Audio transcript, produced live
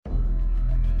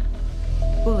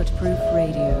Bulletproof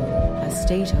Radio, a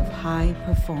state of high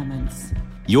performance.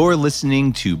 You're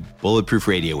listening to Bulletproof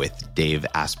Radio with Dave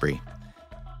Asprey.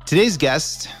 Today's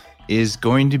guest is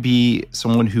going to be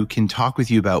someone who can talk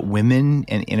with you about women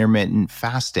and intermittent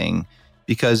fasting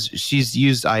because she's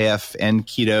used IF and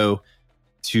keto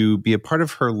to be a part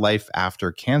of her life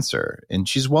after cancer. And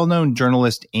she's well-known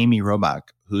journalist Amy Robach,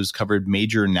 who's covered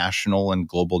major national and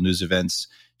global news events.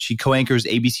 She co-anchors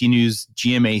ABC News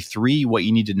GMA3, What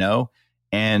You Need to Know,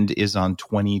 and is on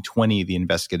 2020, the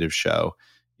investigative show.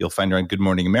 You'll find her on Good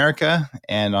Morning America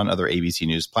and on other ABC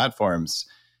News platforms.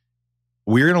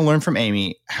 We're going to learn from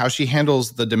Amy how she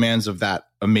handles the demands of that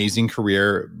amazing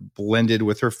career blended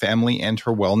with her family and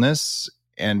her wellness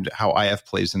and how IF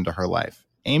plays into her life.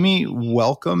 Amy,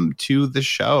 welcome to the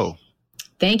show.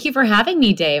 Thank you for having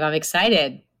me, Dave. I'm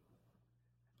excited.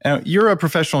 Now, you're a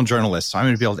professional journalist, so I'm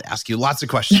going to be able to ask you lots of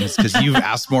questions because you've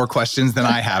asked more questions than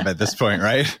I have at this point,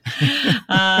 right?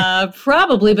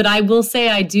 Probably, but I will say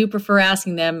I do prefer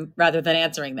asking them rather than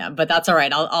answering them. But that's all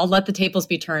right. I'll let the tables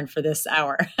be turned for this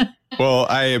hour. Well,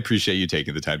 I appreciate you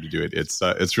taking the time to do it.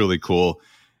 It's really cool.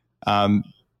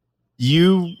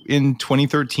 You, in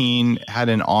 2013, had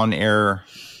an on-air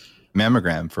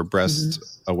mammogram for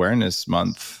Breast Awareness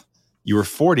Month. You were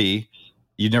 40.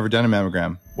 You'd never done a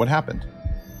mammogram. What happened?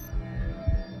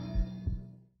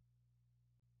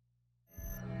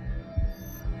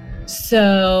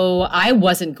 So I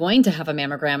wasn't going to have a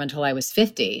mammogram until I was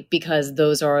 50 because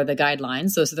those are the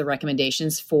guidelines. Those are the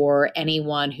recommendations for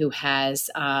anyone who has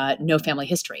no family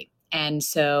history. And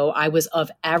so I was of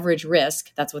average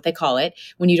risk. That's what they call it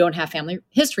when you don't have family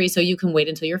history. So you can wait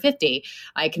until you're 50.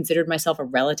 I considered myself a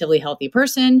relatively healthy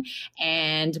person.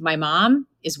 And my mom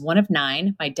is one of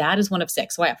 9. My dad is one of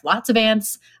 6. So I have lots of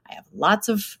aunts. I have lots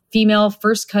of female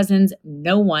first cousins.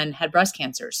 No one had breast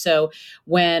cancer. So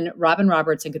when Robin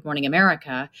Roberts and Good Morning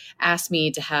America asked me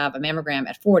to have a mammogram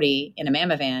at 40 in a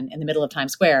mammovan in the middle of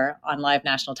Times Square on live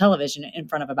national television in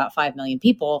front of about 5 million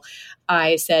people,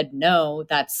 I said, no,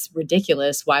 that's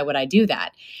ridiculous. Why would I do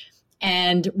that?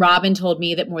 And Robin told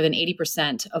me that more than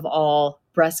 80% of all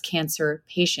breast cancer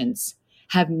patients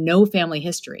have no family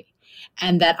history,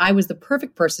 and that I was the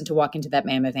perfect person to walk into that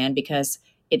mammovan because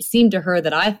it seemed to her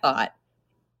that I thought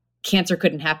cancer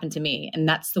couldn't happen to me. And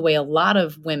that's the way a lot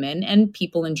of women and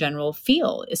people in general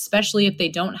feel, especially if they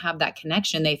don't have that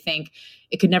connection. They think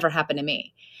it could never happen to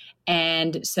me.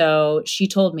 And so she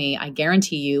told me, I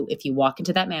guarantee you, if you walk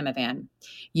into that mammovan,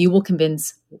 you will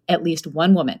convince at least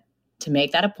one woman to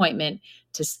make that appointment,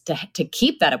 to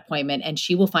keep that appointment, and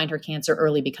she will find her cancer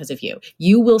early because of you.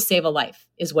 You will save a life,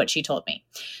 is what she told me.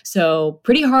 So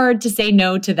pretty hard to say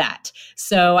no to that.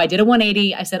 So I did a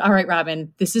 180. I said, all right,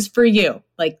 Robin, this is for you.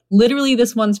 Like literally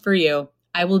this one's for you.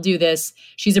 I will do this.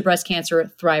 She's a breast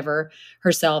cancer thriver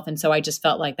herself. And so I just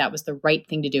felt like that was the right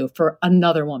thing to do for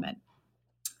another woman.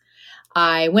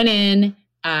 I went in.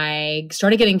 I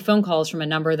started getting phone calls from a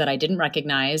number that I didn't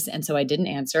recognize. And so I didn't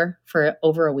answer for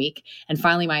over a week. And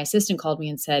finally, my assistant called me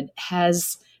and said,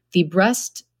 has the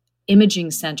breast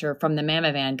imaging center from the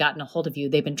mammovan gotten a hold of you?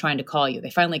 They've been trying to call you. They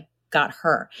finally got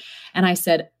her. And I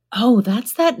said, oh,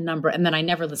 that's that number. And then I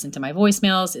never listened to my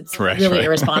voicemails. It's really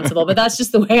irresponsible, but that's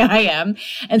just the way I am.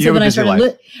 And so then I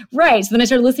started, so then I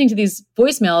started listening to these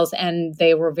voicemails and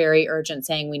they were very urgent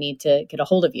saying, we need to get a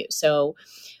hold of you. So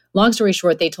long story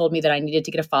short, they told me that I needed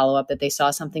to get a follow-up, that they saw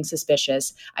something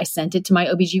suspicious. I sent it to my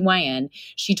OBGYN.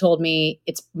 She told me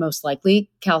it's most likely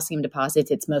calcium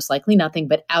deposits. It's most likely nothing,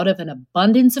 but out of an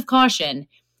abundance of caution,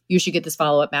 you should get this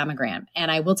follow-up mammogram.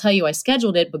 And I will tell you, I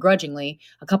scheduled it begrudgingly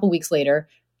a couple weeks later,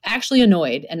 actually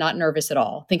annoyed and not nervous at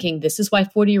all, thinking this is why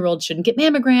 40-year-olds shouldn't get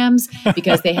mammograms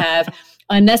because they have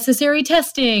unnecessary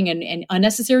testing and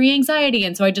unnecessary anxiety.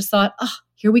 And so I just thought, oh,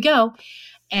 here we go.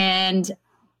 And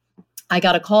I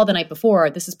got a call the night before,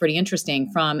 this is pretty interesting,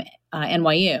 from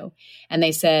NYU. And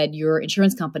they said, your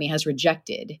insurance company has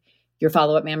rejected your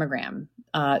follow-up mammogram.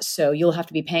 So you'll have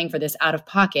to be paying for this out of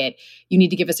pocket. You need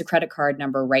to give us a credit card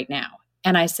number right now.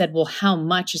 And I said, well, how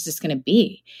much is this going to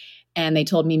be? And they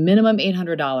told me minimum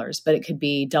 $800, but it could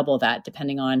be double that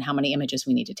depending on how many images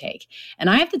we need to take. And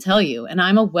I have to tell you, and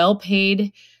I'm a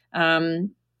well-paid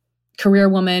career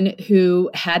woman who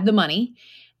had the money,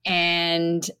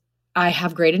 and I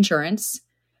have great insurance,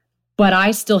 but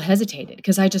I still hesitated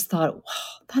because I just thought,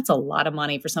 wow, that's a lot of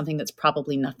money for something that's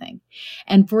probably nothing.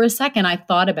 And for a second, I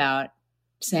thought about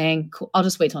saying, cool, I'll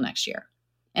just wait till next year.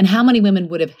 And how many women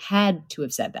would have had to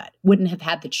have said that, wouldn't have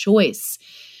had the choice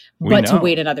but to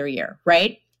wait another year,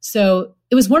 right? So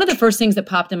it was one of the first things that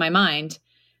popped in my mind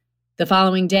the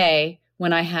following day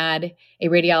when I had a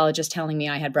radiologist telling me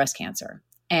I had breast cancer.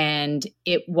 And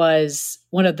it was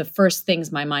one of the first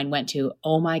things my mind went to,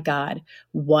 oh my God,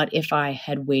 what if I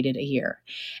had waited a year?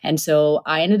 And so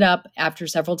I ended up, after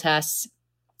several tests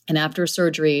and after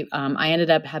surgery, I ended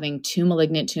up having 2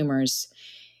 malignant tumors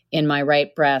in my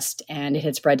right breast, and it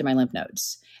had spread to my lymph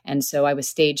nodes. And so I was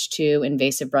stage 2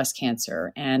 invasive breast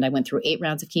cancer, and I went through 8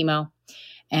 rounds of chemo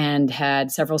and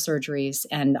had several surgeries,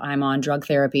 and I'm on drug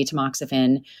therapy,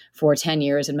 tamoxifen, for 10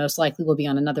 years, and most likely will be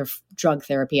on another drug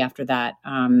therapy after that.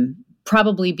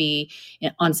 Probably be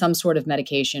on some sort of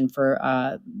medication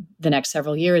for the next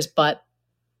several years, but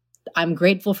I'm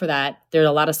grateful for that. There are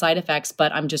a lot of side effects,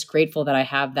 but I'm just grateful that I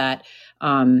have that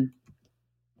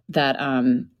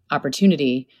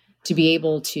opportunity to be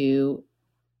able to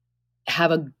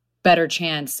have a better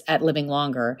chance at living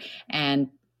longer and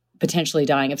potentially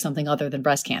dying of something other than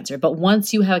breast cancer. But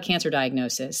once you have a cancer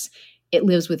diagnosis, it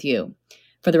lives with you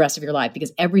for the rest of your life,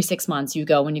 because every 6 months you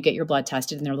go and you get your blood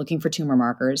tested and they're looking for tumor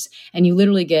markers, and you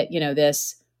literally get,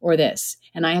 this or this.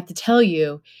 And I have to tell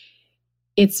you,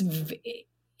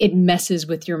 it messes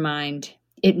with your mind.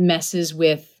 It messes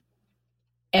with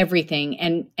everything.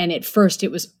 And at first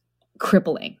it was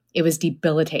crippling. It was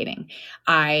debilitating.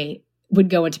 I would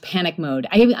go into panic mode.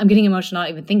 I'm getting emotional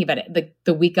even thinking about it,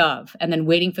 the week of, and then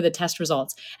waiting for the test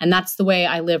results. And that's the way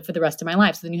I live for the rest of my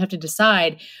life. So then you have to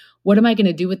decide, what am I going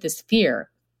to do with this fear?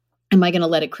 Am I going to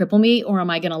let it cripple me, or am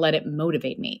I going to let it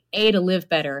motivate me? A, to live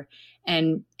better,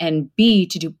 and B,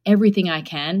 to do everything I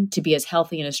can to be as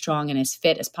healthy and as strong and as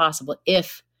fit as possible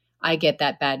if I get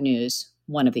that bad news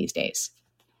one of these days.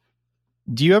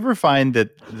 Do you ever find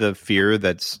that the fear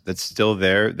that's still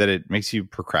there, that it makes you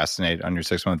procrastinate on your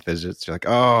 6-month visits? You're like,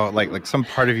 oh, like some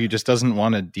part of you just doesn't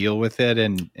want to deal with it,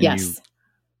 and yes.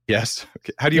 Yes.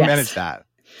 Okay. How do you manage that?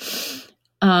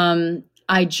 I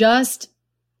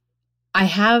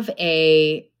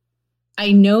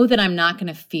know that I'm not going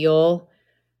to feel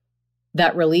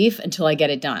that relief until I get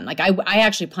it done. Like I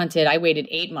actually punted. I waited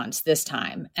 8 months this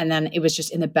time. And then it was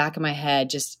just in the back of my head,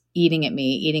 just eating at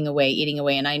me, eating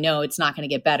away. And I know it's not going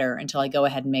to get better until I go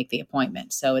ahead and make the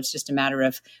appointment. So it's just a matter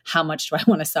of how much do I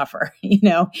want to suffer,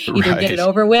 either get it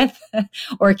over with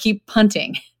or keep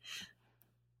punting.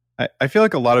 I feel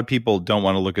like a lot of people don't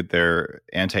want to look at their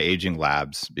anti-aging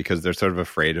labs because they're sort of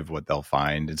afraid of what they'll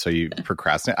find. And so you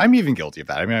procrastinate. I'm even guilty of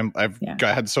that. I mean, I've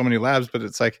had so many labs, but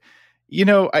it's like,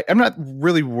 I'm not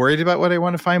really worried about what I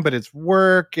want to find, but it's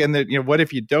work. And that, what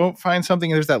if you don't find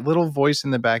something? There's that little voice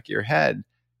in the back of your head.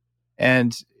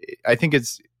 And I think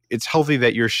it's healthy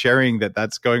that you're sharing that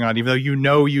that's going on, even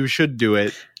though you should do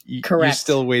it. Correct. You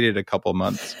still waited a couple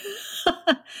months.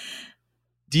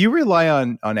 Do you rely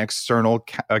on external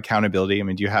accountability? I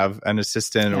mean, do you have an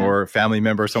assistant or family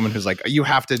member, someone who's like, you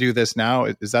have to do this now?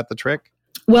 Is that the trick?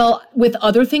 Well, with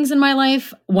other things in my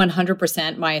life,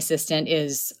 100% my assistant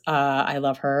is, I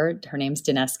love her. Her name's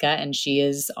Daneska, and she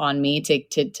is on me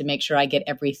to make sure I get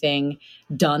everything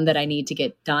done that I need to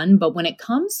get done. But when it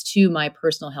comes to my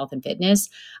personal health and fitness,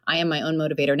 I am my own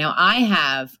motivator. Now, I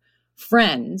have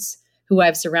friends who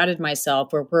I've surrounded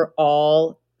myself where we're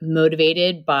all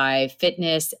motivated by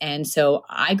fitness. And so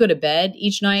I go to bed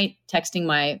each night texting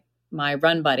my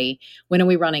run buddy, when are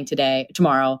we running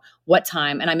tomorrow, what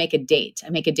time? And I make a date.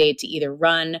 To either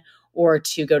run or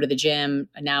to go to the gym.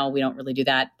 Now we don't really do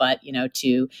that, but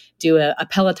to do a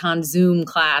Peloton Zoom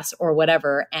class or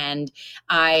whatever. And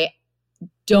I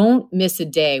don't miss a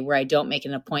day where I don't make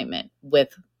an appointment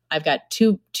with, I've got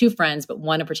two friends, but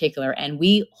one in particular, and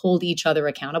we hold each other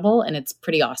accountable, and it's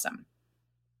pretty awesome.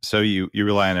 So you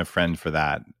rely on a friend for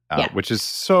that, which is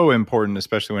so important,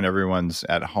 especially when everyone's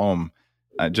at home.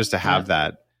 Just to have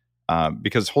that,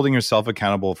 because holding yourself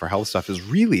accountable for health stuff is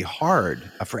really hard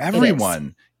for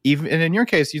everyone. And in your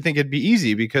case, you think it'd be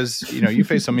easy because you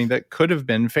face something that could have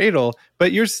been fatal,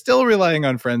 but you're still relying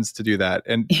on friends to do that.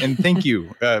 And thank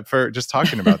you for just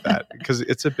talking about that, because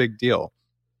it's a big deal.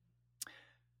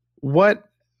 What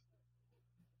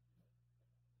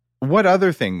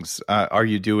other things are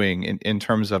you doing in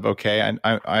terms of, okay,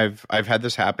 I've had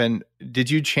this happen. Did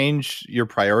you change your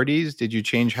priorities? Did you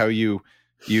change how you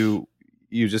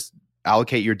just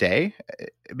allocate your day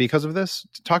because of this?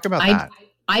 Talk about that.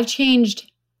 I've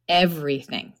changed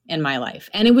everything in my life.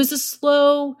 And it was a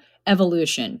slow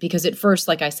evolution because at first,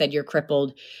 like I said, you're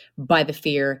crippled by the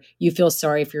fear. You feel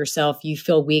sorry for yourself. You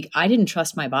feel weak. I didn't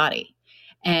trust my body.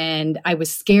 And I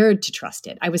was scared to trust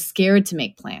it. I was scared to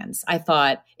make plans. I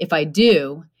thought, if I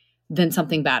do, then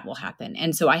something bad will happen.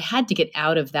 And so I had to get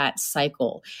out of that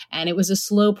cycle. And it was a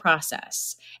slow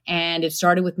process. And it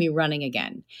started with me running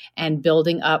again and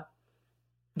building up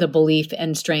the belief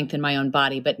and strength in my own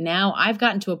body. But now I've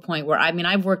gotten to a point where,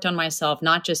 I've worked on myself,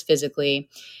 not just physically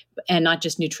and not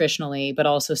just nutritionally, but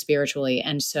also spiritually.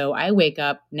 And so I wake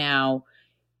up now,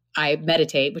 I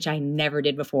meditate, which I never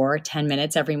did before, 10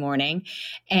 minutes every morning.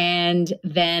 And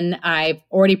then I've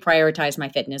already prioritized my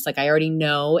fitness. Like I already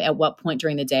know at what point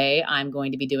during the day I'm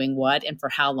going to be doing what and for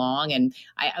how long. And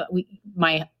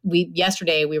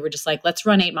yesterday we were just like, let's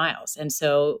run 8 miles. And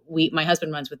so my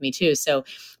husband runs with me too. So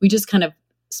we just kind of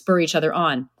spur each other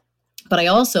on. But I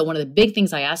also, one of the big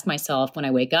things I ask myself when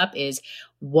I wake up is,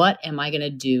 what am I going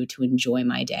to do to enjoy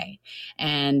my day?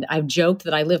 And I've joked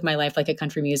that I live my life like a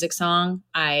country music song.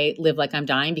 I live like I'm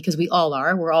dying, because we all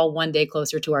are. We're all one day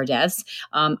closer to our deaths.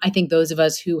 I think those of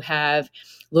us who have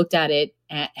looked at it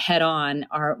head on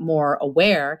are more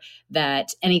aware that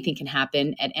anything can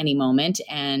happen at any moment,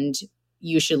 and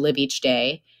you should live each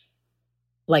day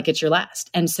like it's your last.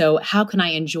 And so how can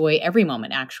I enjoy every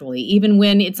moment, actually? Even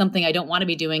when it's something I don't want to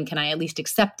be doing, can I at least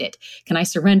accept it? Can I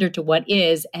surrender to what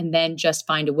is, and then just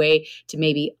find a way to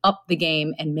maybe up the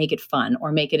game and make it fun,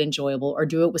 or make it enjoyable, or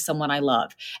do it with someone I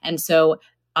love? And so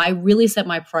I really set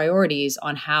my priorities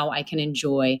on how I can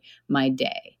enjoy my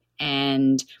day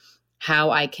and how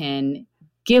I can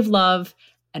give love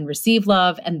and receive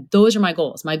love. And those are my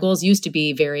goals. My goals used to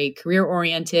be very career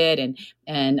oriented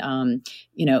and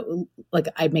like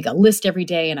I'd make a list every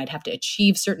day and I'd have to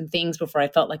achieve certain things before I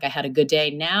felt like I had a good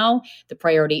day. Now the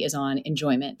priority is on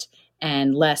enjoyment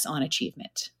and less on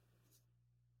achievement.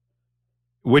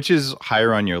 Which is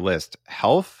higher on your list,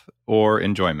 health or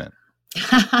enjoyment?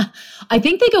 I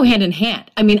think they go hand in hand.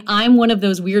 I'm one of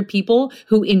those weird people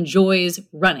who enjoys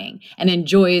running and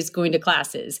enjoys going to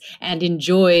classes and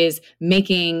enjoys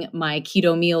making my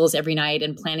keto meals every night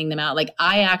and planning them out. Like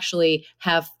I actually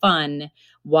have fun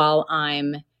while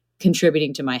I'm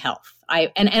contributing to my health.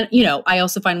 I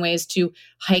also find ways to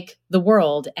hike the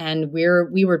world, and we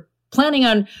were planning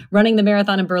on running the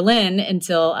marathon in Berlin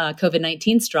until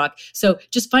COVID-19 struck. So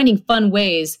just finding fun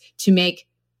ways to make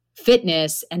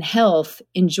fitness and health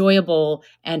enjoyable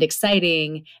and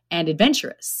exciting and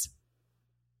adventurous.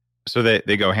 So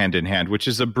they go hand in hand, which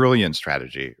is a brilliant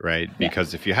strategy, right? Yeah.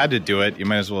 Because if you had to do it, you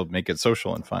might as well make it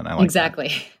social and fun. I like exactly.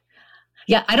 that.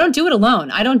 Yeah, I don't do it alone.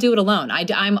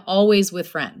 I'm always with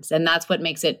friends, and that's what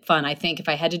makes it fun. I think if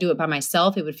I had to do it by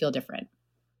myself, it would feel different.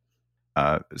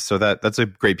 So that's a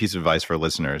great piece of advice for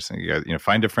listeners.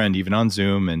 Find a friend even on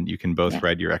Zoom, and you can both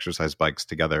ride your exercise bikes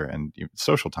together, and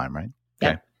social time, right?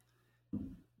 Okay. Yeah.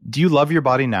 Do you love your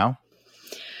body now?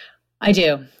 I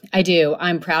do.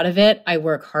 I'm proud of it. I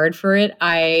work hard for it.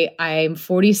 I'm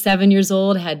 47 years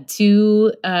old, had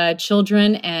 2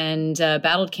 children, and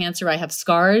battled cancer. I have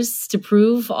scars to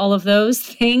prove all of those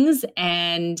things.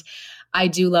 And I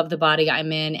do love the body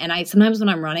I'm in. And sometimes when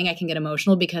I'm running, I can get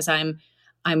emotional because I'm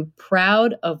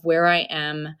proud of where I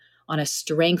am on a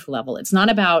strength level. It's not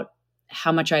about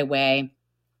how much I weigh,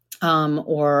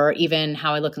 or even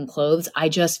how I look in clothes. I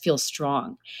just feel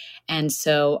strong. And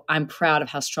so I'm proud of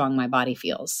how strong my body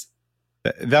feels.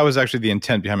 That was actually the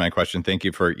intent behind my question. Thank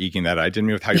you for eking that out. I didn't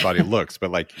mean with how your body looks,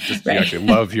 but like just Right. You actually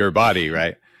love your body,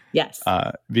 right? Yes.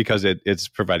 Because it's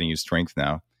providing you strength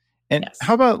now. And Yes.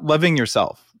 how about loving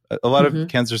yourself? A lot of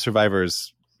cancer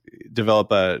survivors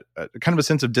develop a kind of a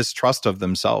sense of distrust of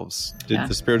themselves. Did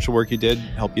the spiritual work you did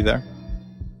help you there?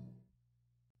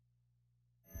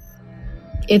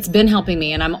 It's been helping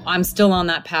me, and I'm still on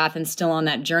that path and still on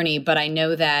that journey. But I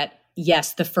know that,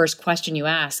 yes, the first question you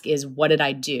ask is, what did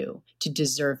I do to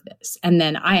deserve this? And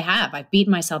then I've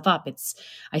beaten myself up.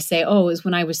 I say, it was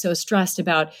when I was so stressed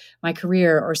about my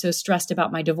career, or so stressed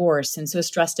about my divorce, and so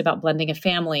stressed about blending a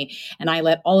family. And I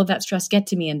let all of that stress get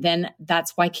to me. And then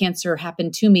that's why cancer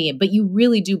happened to me. But you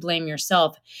really do blame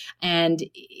yourself. And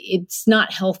it's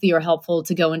not healthy or helpful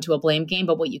to go into a blame game.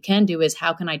 But what you can do is,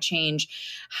 how can I change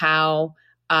how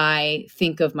I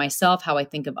think of myself, how I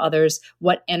think of others,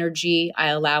 what energy I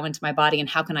allow into my body, and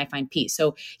how can I find peace?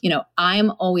 So,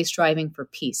 I'm always striving for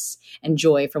peace and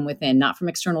joy from within, not from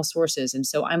external sources. And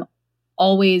so when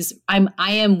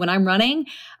I'm running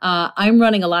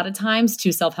a lot of times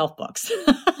to self-help books.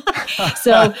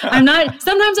 So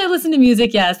sometimes I listen to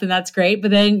music, yes, and that's great.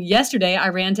 But then yesterday I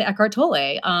ran to Eckhart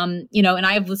Tolle, and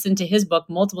I've listened to his book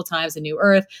multiple times, The New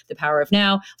Earth, The Power of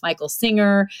Now, Michael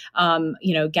Singer,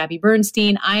 Gabby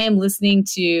Bernstein. I am listening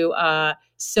to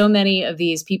so many of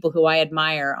these people who I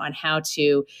admire on how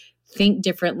to think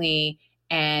differently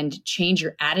and change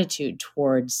your attitude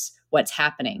towards what's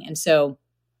happening. And so,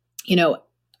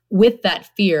 with that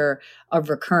fear of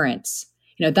recurrence,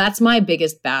 that's my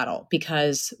biggest battle,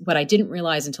 because what I didn't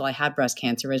realize until I had breast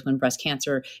cancer is when breast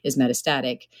cancer is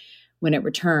metastatic, when it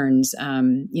returns,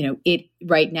 it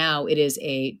right now it is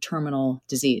a terminal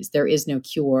disease. There is no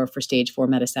cure for stage 4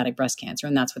 metastatic breast cancer,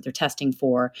 and that's what they're testing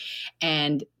for.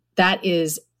 And that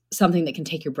is something that can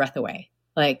take your breath away.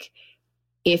 Like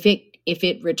if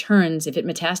it returns, if it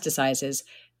metastasizes,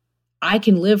 I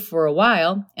can live for a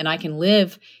while, and I can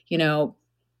live,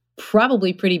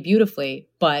 probably pretty beautifully,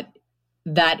 but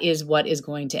that is what is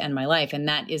going to end my life. And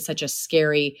that is such a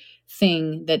scary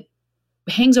thing that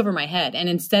hangs over my head. And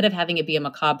instead of having it be a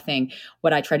macabre thing,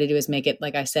 what I try to do is make it,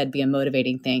 like I said, be a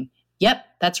motivating thing. Yep,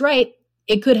 that's right.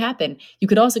 It could happen. You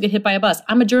could also get hit by a bus.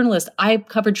 I'm a journalist. I've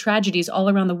covered tragedies all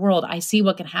around the world. I see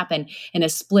what can happen in a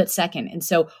split second. And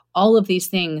so all of these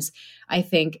things, I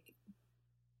think,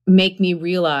 make me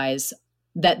realize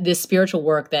that this spiritual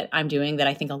work that I'm doing, that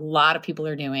I think a lot of people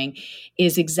are doing,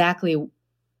 is exactly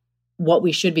what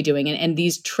we should be doing. And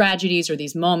these tragedies or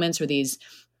these moments or these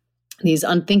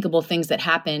unthinkable things that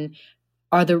happen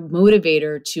are the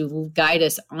motivator to guide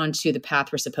us onto the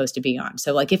path we're supposed to be on.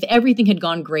 So like if everything had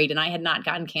gone great and I had not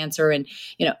gotten cancer, and,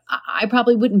 I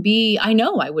probably wouldn't be, I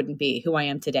know I wouldn't be who I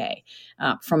am today,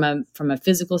 from a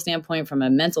physical standpoint, from a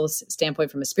mental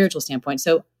standpoint, from a spiritual standpoint.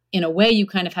 So in a way, you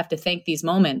kind of have to thank these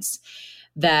moments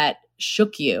that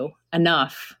shook you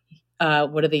enough.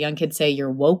 What do the young kids say?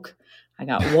 You're woke. I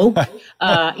got woke,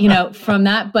 from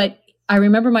that. But I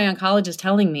remember my oncologist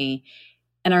telling me,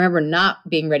 and I remember not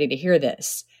being ready to hear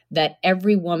this, that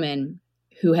every woman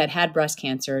who had had breast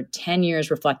cancer, 10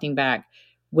 years reflecting back,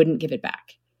 wouldn't give it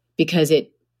back because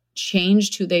it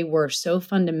changed who they were so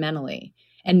fundamentally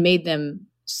and made them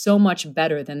so much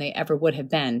better than they ever would have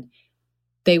been.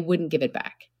 They wouldn't give it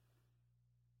back.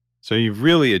 So you've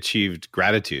really achieved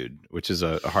gratitude, which is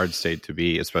a hard state to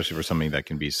be, especially for something that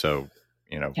can be so,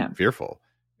 fearful.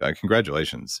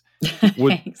 Congratulations.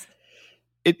 Thanks.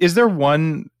 Is there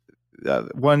one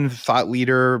thought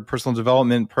leader, personal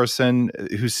development person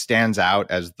who stands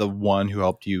out as the one who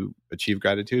helped you achieve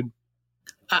gratitude?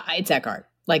 It's Eckhart.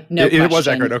 Like no question. It was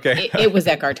Eckhart. Okay. It was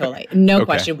Eckhart Tolle. No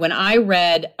question. When I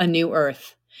read A New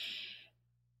Earth,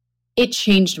 it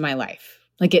changed my life.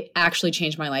 Like it actually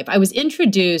changed my life. I was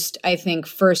introduced, I think,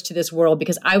 first to this world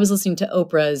because I was listening to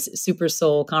Oprah's Super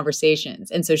Soul Conversations.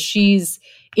 And so she's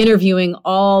interviewing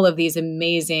all of these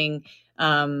amazing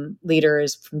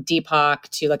leaders, from Deepak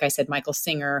to, like I said, Michael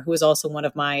Singer, who was also one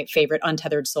of my favorite,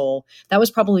 Untethered Soul. That was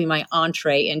probably my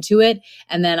entree into it.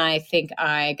 And then I think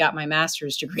I got my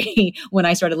master's degree when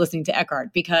I started listening to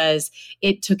Eckhart, because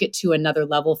it took it to another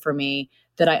level for me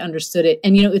that I understood it.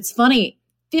 And, it's funny,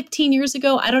 15 years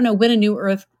ago, I don't know when when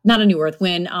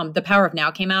The Power of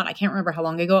Now came out. I can't remember how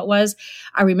long ago it was.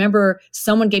 I remember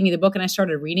someone gave me the book and I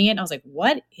started reading it and I was like,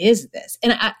 what is this?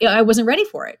 And I wasn't ready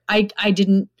for it. I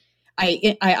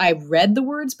read the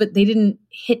words, but they didn't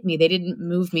hit me. They didn't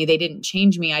move me. They didn't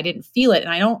change me. I didn't feel it. And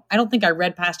I don't think I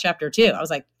read past chapter 2. I was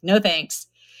like, no, thanks.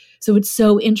 So it's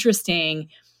so interesting.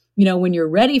 When you're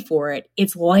ready for it,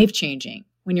 it's life-changing.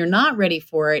 When you're not ready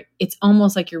for it, it's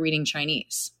almost like you're reading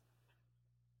Chinese.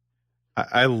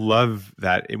 I love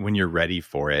that when you're ready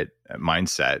for it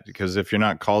mindset, because if you're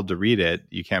not called to read it,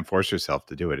 you can't force yourself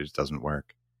to do it. It just doesn't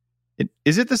work.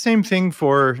 Is it the same thing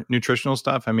for nutritional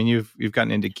stuff? I mean, you've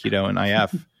gotten into keto and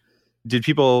IF. Did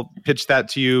people pitch that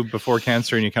to you before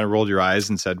cancer and you kind of rolled your eyes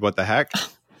and said, what the heck?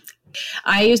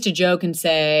 I used to joke and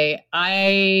say,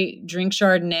 I drink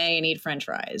Chardonnay and eat French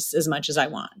fries as much as I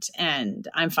want, and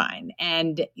I'm fine.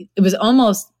 And it was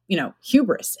almost,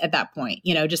 hubris at that point,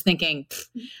 just thinking,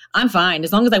 I'm fine.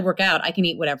 As long as I work out, I can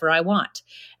eat whatever I want.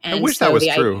 And I wish that was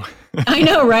true. I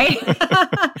know, right?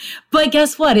 But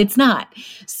guess what? It's not.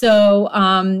 So,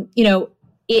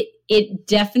 it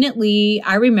definitely,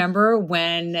 I remember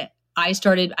when I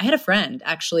had a friend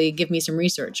actually give me some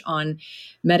research on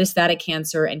metastatic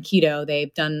cancer and keto.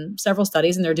 They've done several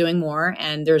studies and they're doing more,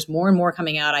 and there's more and more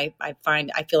coming out. I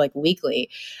feel like weekly,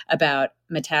 about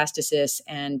metastasis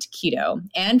and keto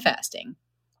and fasting.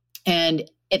 And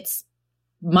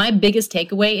my biggest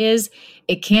takeaway is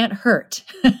it can't hurt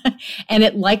and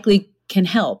it likely can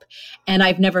help. And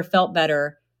I've never felt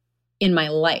better in my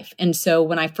life. And so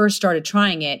when I first started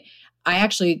trying it, I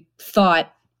actually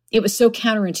thought it was so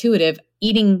counterintuitive,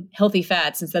 eating healthy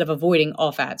fats instead of avoiding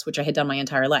all fats, which I had done my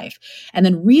entire life. And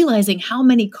then realizing how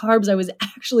many carbs I was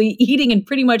actually eating and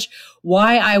pretty much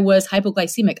why I was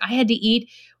hypoglycemic. I had to eat,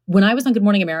 when I was on Good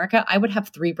Morning America, I would have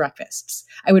 3 breakfasts.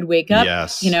 I would wake up,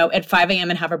 at 5 a.m.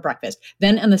 and have a breakfast.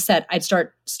 Then on the set, I'd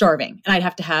start starving and I'd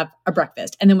have to have a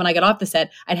breakfast. And then when I got off the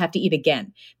set, I'd have to eat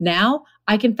again. Now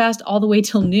I can fast all the way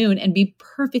till noon and be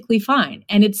perfectly fine.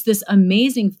 And it's this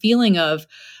amazing feeling of,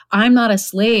 I'm not a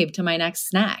slave to my next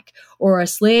snack or a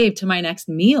slave to my next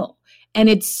meal. And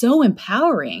it's so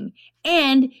empowering.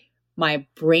 And My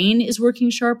brain is working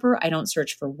sharper. I don't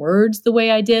search for words the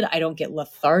way I did. I don't get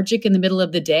lethargic in the middle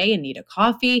of the day and need a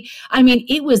coffee. I mean,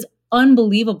 it was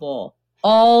unbelievable.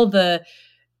 All the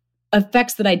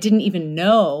effects that I didn't even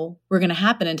know were going to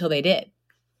happen until they did.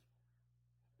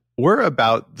 We're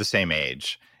about the same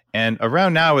age. And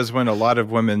around now is when a lot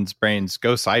of women's brains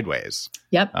go sideways.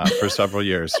 Yep. For several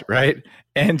years, right?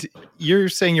 And you're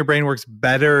saying your brain works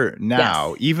better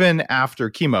now, Yes. even after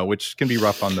chemo, which can be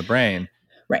rough on the brain,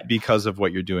 Right. because of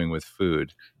what you're doing with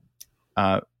food.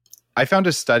 I found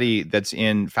a study that's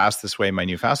in Fast This Way, my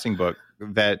new fasting book,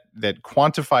 that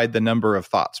quantified the number of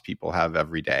thoughts people have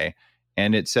every day.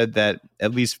 And it said that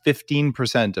at least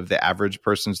 15% of the average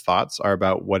person's thoughts are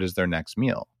about what is their next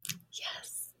meal.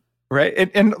 Yes.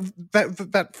 Right. And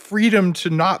that freedom to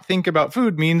not think about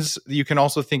food means you can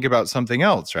also think about something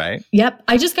else, right? Yep.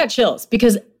 I just got chills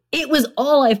because it was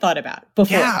all I thought about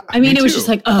before. Yeah, I mean, me it was too. just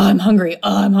like, oh, I'm hungry.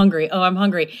 Oh, I'm hungry. Oh, I'm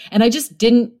hungry. And I just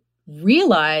didn't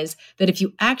realize that if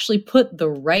you actually put the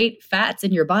right fats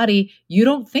in your body, you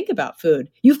don't think about food.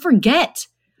 You forget.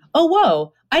 Oh,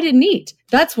 whoa, I didn't eat.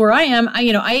 That's where I am.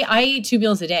 I eat 2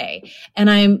 meals a day,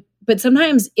 but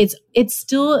sometimes it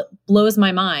still blows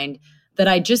my mind that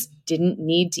I just didn't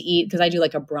need to eat, because I do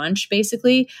like a brunch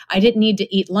basically. I didn't need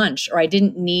to eat lunch, or I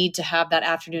didn't need to have that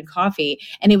afternoon coffee.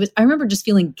 And I remember just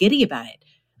feeling giddy about it.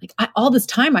 Like all this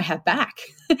time I have back,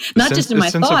 not just in my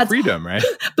sense thoughts, of freedom, right?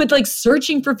 but like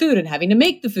searching for food and having to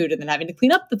make the food and then having to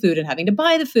clean up the food and having to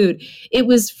buy the food. It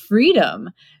was freedom.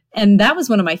 And that was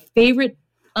one of my favorite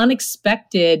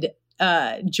unexpected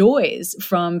joys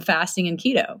from fasting and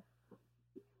keto.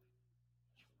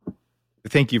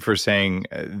 Thank you for saying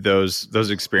those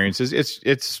experiences.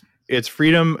 It's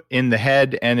freedom in the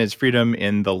head and it's freedom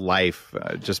in the life,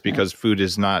 just because food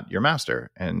is not your master.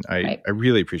 And I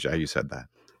really appreciate how you said that.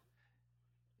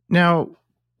 Now,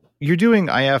 you're doing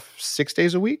IF 6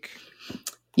 days a week?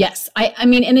 Yes. I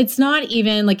mean, and it's not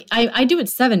even like I do it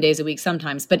 7 days a week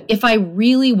sometimes, but if I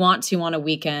really want to on a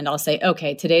weekend, I'll say,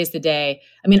 okay, today's the day.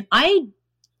 I mean, I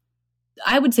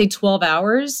would say 12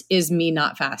 hours is me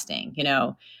not fasting,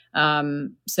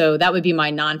 so that would be my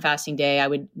non-fasting day. I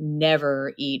would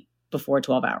never eat before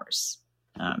 12 hours.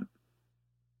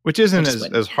 Which isn't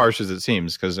as harsh as it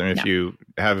seems, because if No. you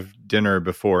have dinner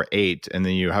before 8 and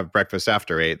then you have breakfast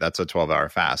after 8, that's a 12-hour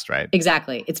fast, right?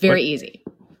 Exactly. It's very easy.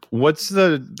 What's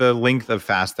the length of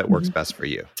fast that works best for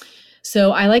you?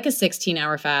 So I like a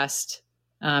 16-hour fast.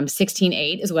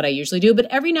 16-8 is what I usually do. But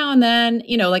every now and then,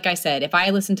 like I said, if I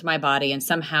listen to my body and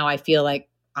somehow I feel like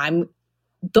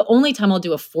the only time I'll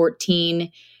do a 14-10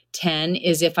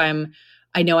 is if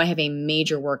I know I have a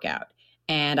major workout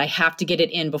and I have to get it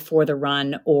in before the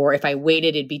run, or if I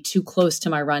waited, it'd be too close to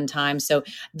my run time. So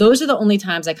those are the only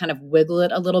times I kind of wiggle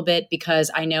it a little bit,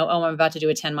 because I know, I'm about to do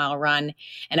a 10-mile run.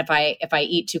 And if I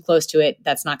eat too close to it,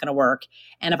 that's not going to work.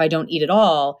 And if I don't eat at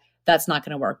all, that's not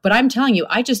going to work. But I'm telling you,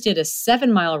 I just did a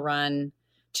 7-mile run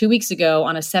 2 weeks ago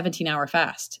on a 17-hour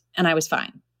fast, and I was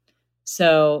fine.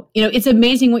 So, it's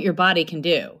amazing what your body can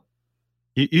do.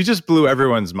 You just blew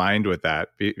everyone's mind with that,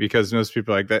 because most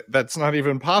people are like, that's not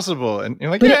even possible. And you're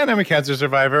like, and I'm a cancer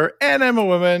survivor and I'm a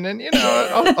woman and,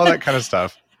 all that kind of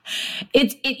stuff.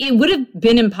 It would have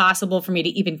been impossible for me to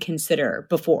even consider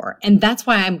before. And that's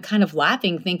why I'm kind of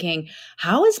laughing, thinking,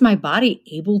 how is my body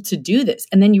able to do this?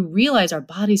 And then you realize our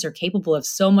bodies are capable of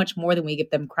so much more than we give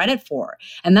them credit for.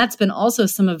 And that's been also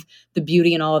some of the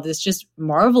beauty in all of this, just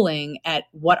marveling at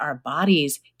what our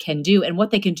bodies can do and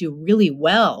what they can do really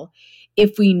well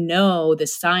if we know the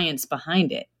science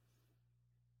behind it.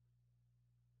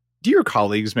 Do your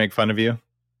colleagues make fun of you?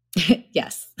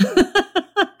 Yes.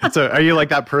 So are you like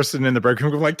that person in the break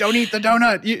room like, don't eat the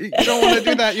donut. You don't want to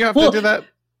do that. You have to do that.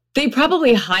 They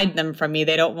probably hide them from me.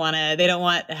 They don't want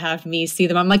to have me see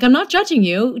them. I'm like, I'm not judging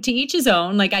you, to each his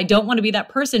own. Like, I don't want to be that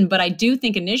person, but I do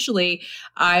think initially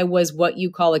I was what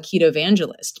you call a keto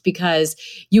evangelist, because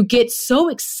you get so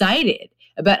excited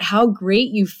about how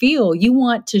great you feel. You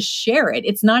want to share it.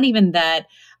 It's not even that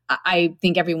I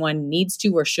think everyone needs to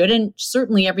or shouldn't.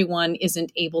 Certainly everyone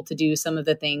isn't able to do some of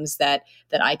the things that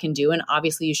I can do. And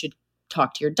obviously you should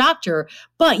talk to your doctor,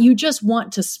 but you just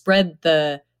want to spread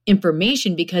the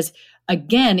information, because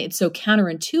again, it's so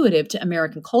counterintuitive to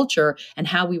American culture and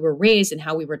how we were raised and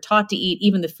how we were taught to eat,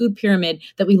 even the food pyramid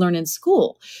that we learn in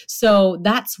school. So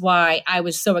that's why I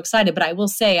was so excited. But I will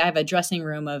say I have a dressing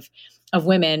room of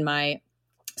women, my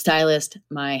stylist,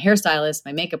 my hairstylist,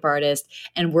 my makeup artist,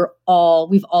 and we've all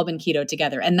been keto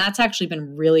together. And that's actually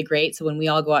been really great. So when we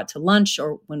all go out to lunch,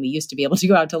 or when we used to be able to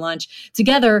go out to lunch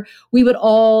together, we would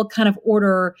all kind of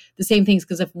order the same things,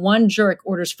 because if one jerk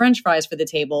orders French fries for the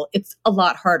table, it's a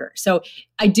lot harder. So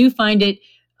I do find it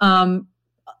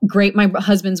great. My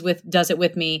husband's does it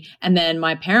with me. And then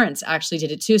my parents actually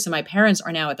did it too. So my parents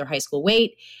are now at their high school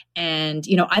weight. And,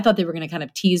 I thought they were going to kind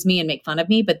of tease me and make fun of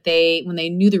me, but when they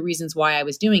knew the reasons why I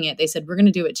was doing it, they said, we're going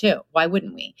to do it too. Why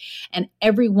wouldn't we? And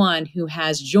everyone who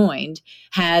has joined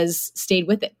has stayed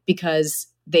with it because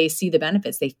they see the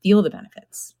benefits. They feel the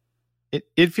benefits.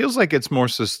 It feels like it's more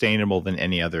sustainable than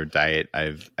any other diet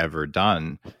I've ever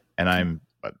done. And I'm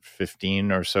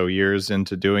 15 or so years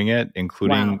into doing it,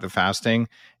 including the fasting.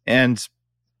 And,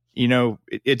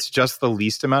 it's just the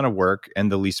least amount of work and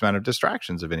the least amount of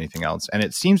distractions of anything else. And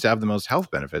it seems to have the most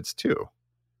health benefits too.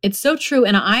 It's so true.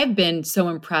 And I've been so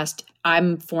impressed.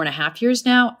 I'm 4.5 years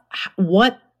now.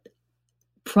 What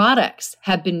products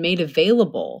have been made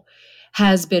available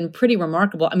has been pretty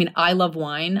remarkable. I mean, I love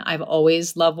wine. I've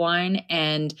always loved wine.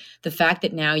 And the fact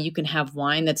that now you can have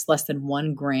wine that's less than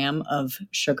 1 gram of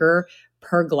sugar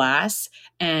per glass,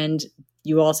 and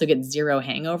you also get 0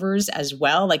 hangovers as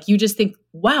well. Like, you just think,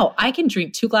 wow, I can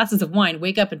drink 2 glasses of wine,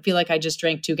 wake up and feel like I just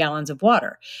drank 2 gallons of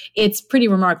water. It's pretty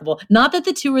remarkable. Not that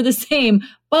the two are the same,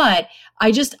 but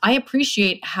I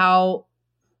appreciate how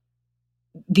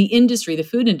the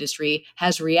food industry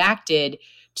has reacted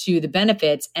to the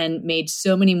benefits and made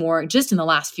so many more just in the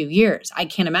last few years. I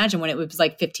can't imagine when it was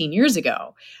like 15 years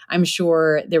ago. I'm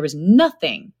sure there was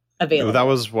nothing available. That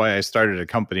was why I started a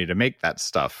company to make that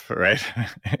stuff, right?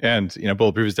 And,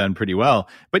 Bulletproof has done pretty well.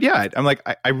 But yeah, I'm like,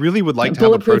 I really would like to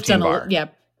have a protein bar.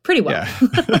 Pretty well.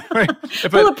 Yeah. Right.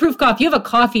 Bulletproof coffee. You have a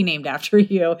coffee named after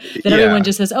you that everyone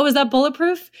just says, oh, is that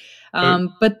bulletproof?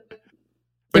 But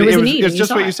there was a need. It's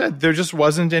just what you said. There just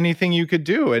wasn't anything you could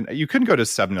do. And you couldn't go to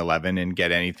 7-Eleven and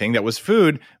get anything that was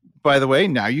food. By the way,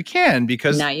 now you can,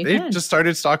 because they just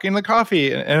started stocking the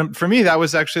coffee. And for me, that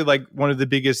was actually like one of the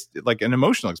biggest, like an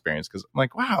emotional experience. Because I'm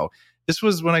like, wow, this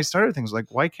was when I started things like,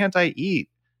 why can't I eat?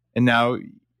 And now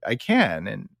I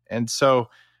can. And so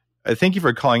thank you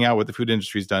for calling out what the food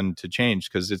industry's done to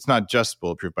change, because it's not just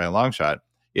Bulletproof by a long shot.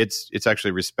 It's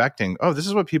actually respecting, oh, this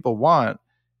is what people want.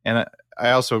 And I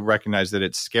also recognize that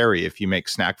it's scary if you make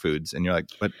snack foods and you're like,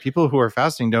 but people who are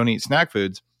fasting don't eat snack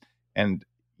foods. And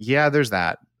yeah, there's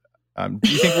that. Do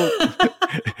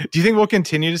you think we'll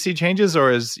continue to see changes, or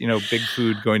is, big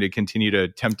food going to continue to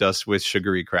tempt us with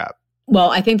sugary crap? Well,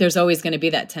 I think there's always going to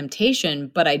be that temptation,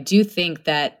 but I do think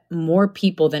that more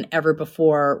people than ever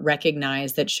before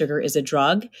recognize that sugar is a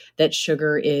drug, that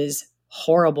sugar is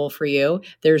horrible for you.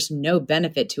 There's no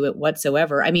benefit to it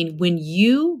whatsoever. I mean, when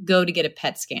you go to get a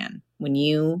PET scan, when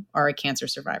you are a cancer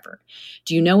survivor,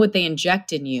 do you know what they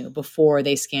inject in you before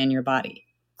they scan your body?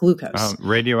 Glucose.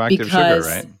 Radioactive sugar,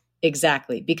 right?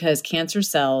 Exactly. Because cancer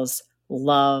cells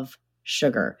love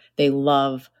sugar. They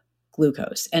love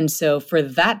glucose. And so for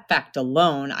that fact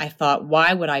alone, I thought,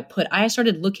 I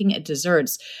started looking at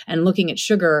desserts and looking at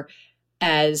sugar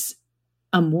as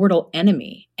a mortal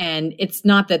enemy. And it's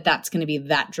not that that's going to be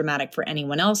that dramatic for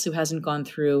anyone else who hasn't gone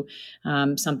through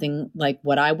something like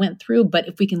what I went through. But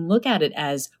if we can look at it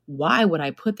as, why would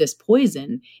I put this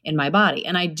poison in my body?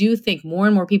 And I do think more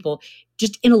and more people,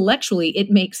 just intellectually,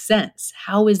 it makes sense.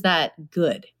 How is that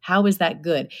good? How is that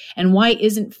good? And why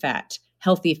isn't fat,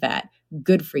 healthy fat,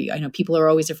 good for you? I know people are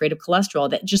always afraid of cholesterol,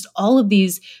 that just all of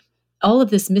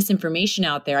this misinformation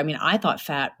out there. I mean, I thought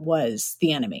fat was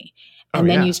the enemy. And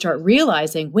then you start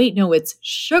realizing, wait, no, it's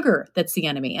sugar that's the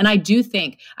enemy. And I do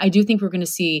think we're going to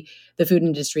see the food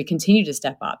industry continue to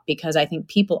step up, because I think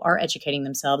people are educating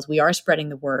themselves. We are spreading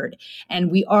the word,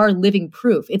 and we are living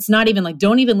proof. It's not even like,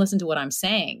 don't even listen to what I'm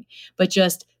saying, but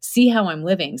just see how I'm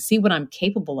living, see what I'm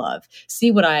capable of,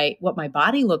 see what my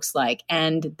body looks like.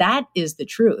 And that is the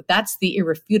truth. That's the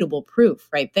irrefutable proof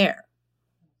right there.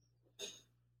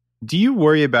 Do you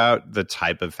worry about the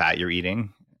type of fat you're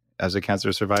eating as a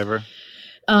cancer survivivor?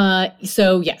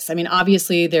 So yes, I mean,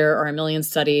 obviously there are a million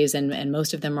studies, and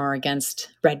most of them are against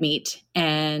red meat.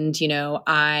 And,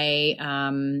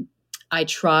 I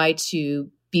try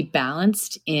to be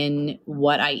balanced in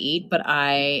what I eat, but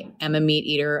I am a meat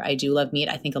eater. I do love meat.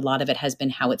 I think a lot of it has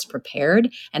been how it's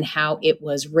prepared and how it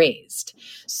was raised.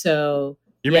 So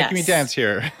you're making me dance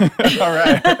here. All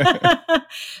right.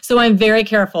 So I'm very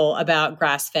careful about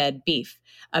grass-fed beef,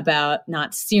 about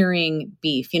not searing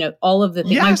beef, all of the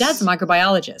things. Yes. My dad's a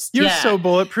microbiologist. You're so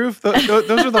bulletproof. Those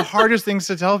are the hardest things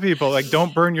to tell people. Like,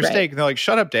 don't burn your steak. And they're like,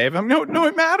 shut up, Dave. No,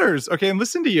 it matters. Okay. And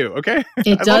listen to you. Okay.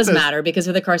 It does matter because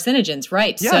of the carcinogens.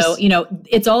 Right. Yes. So,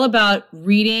 it's all about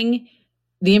reading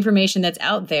the information that's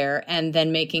out there and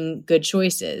then making good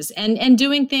choices and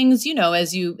doing things,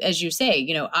 as you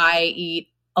say, I eat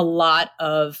a lot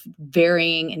of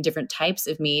varying and different types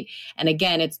of meat. And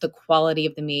again, it's the quality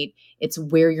of the meat. It's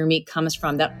where your meat comes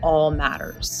from that all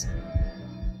matters.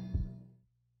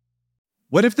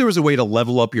 What if there was a way to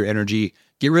level up your energy,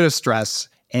 get rid of stress,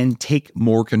 and take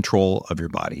more control of your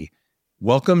body?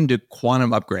 Welcome to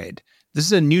Quantum Upgrade. This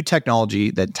is a new technology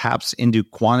that taps into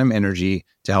quantum energy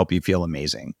to help you feel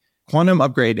amazing. Quantum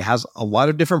Upgrade has a lot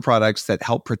of different products that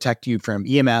help protect you from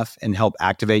EMF and help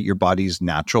activate your body's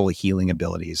natural healing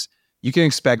abilities. You can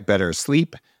expect better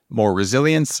sleep, more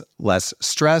resilience, less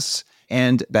stress,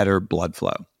 and better blood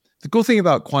flow. The cool thing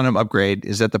about Quantum Upgrade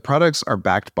is that the products are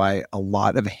backed by a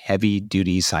lot of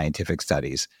heavy-duty scientific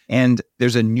studies, and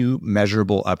there's a new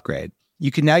measurable upgrade. You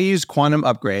can now use Quantum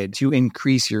Upgrade to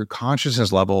increase your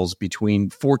consciousness levels between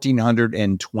 1400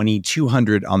 and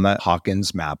 2200 on the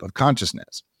Hawkins map of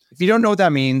consciousness. If you don't know what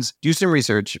that means, do some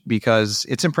research because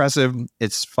it's impressive,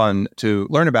 it's fun to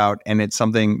learn about, and it's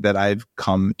something that I've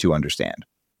come to understand.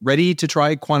 Ready to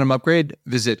try Quantum Upgrade?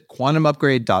 Visit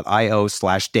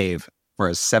quantumupgrade.io/Dave for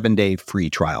a 7-day free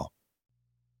trial.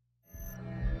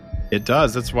 It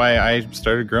does. That's why I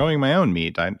started growing my own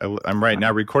meat. I'm right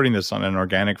now recording this on an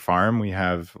organic farm. We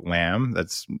have lamb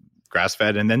that's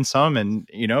grass-fed and then some, and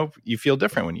you feel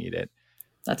different when you eat it.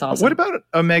 That's awesome. What about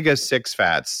omega-6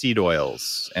 fats, seed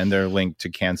oils, and their link to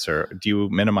cancer? Do you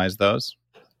minimize those?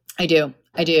 I do.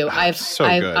 Good. I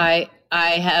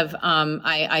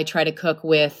try to cook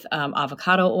with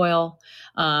avocado oil.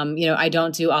 I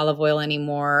don't do olive oil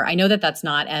anymore. I know that that's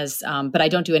not as, but I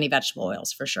don't do any vegetable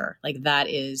oils for sure. Like that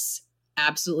was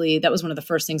one of the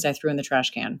first things I threw in the trash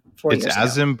can 4 years ago. It's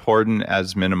as important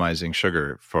as minimizing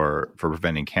sugar for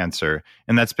preventing cancer.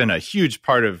 And that's been a huge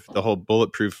part of the whole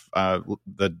bulletproof,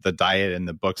 the diet and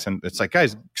the books. And it's like,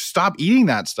 guys, stop eating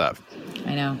that stuff.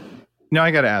 I know. Now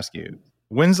I got to ask you,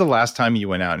 when's the last time you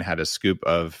went out and had a scoop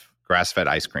of grass-fed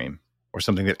ice cream or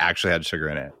something that actually had sugar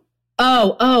in it?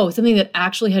 Oh, something that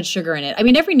actually had sugar in it. I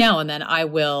mean, every now and then I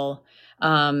will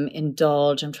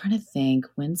indulge. I'm trying to think,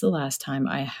 when's the last time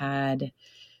I had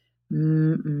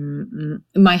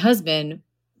my husband,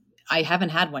 I haven't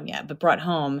had one yet, but brought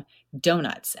home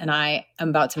donuts, and I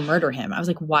am about to murder him. I was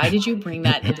like, why did you bring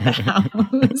that into the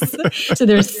house? So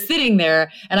they're sitting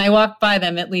there, and I walked by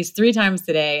them at least 3 times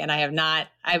today, and I have not,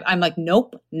 I'm like,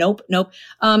 nope.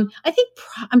 I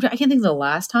can't think of the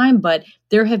last time, but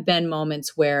there have been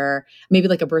moments where maybe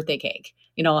like a birthday cake,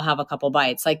 I'll have a couple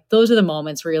bites. Like those are the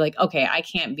moments where you're like, okay, I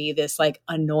can't be this like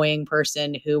annoying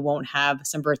person who won't have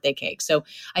some birthday cake. So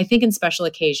I think in special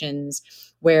occasions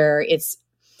where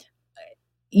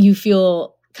you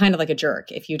feel kind of like a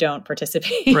jerk if you don't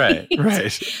participate. Right.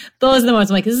 Those are the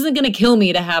moments I'm like, this isn't going to kill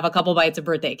me to have a couple bites of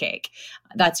birthday cake.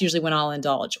 That's usually when I'll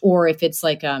indulge. Or if it's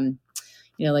like,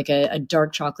 like a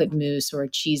dark chocolate mousse or a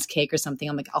cheesecake or something,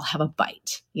 I'm like, I'll have a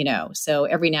bite, So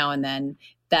every now and then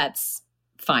that's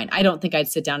fine. I don't think I'd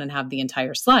sit down and have the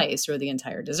entire slice or the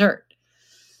entire dessert.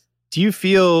 Do you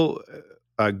feel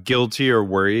guilty or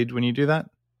worried when you do that?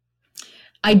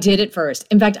 I did at first.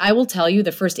 In fact, I will tell you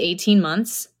the first 18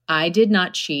 months, I did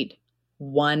not cheat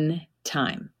one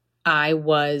time. I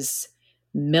was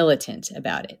militant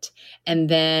about it.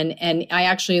 And I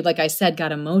actually, like I said,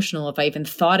 got emotional if I even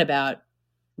thought about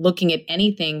looking at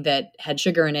anything that had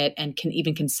sugar in it and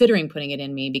even considering putting it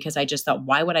in me, because I just thought,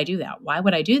 why would I do that? Why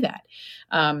would I do that?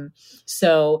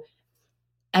 So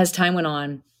as time went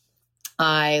on,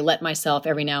 I let myself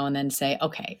every now and then say,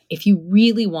 okay, if you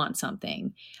really want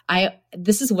something,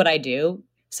 this is what I do.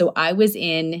 So I was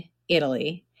in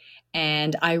Italy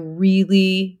and I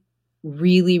really,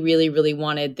 really, really, really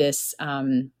wanted this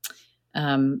pasta.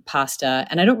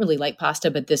 And I don't really like pasta,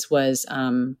 but this was,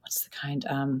 what's the kind,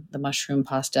 the mushroom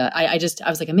pasta. I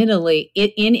was like, I'm in Italy,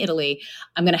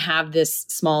 I'm going to have this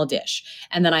small dish.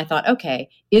 And then I thought, okay,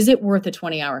 is it worth a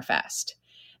 20-hour fast?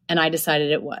 And I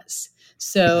decided it was.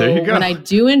 So when I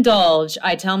do indulge,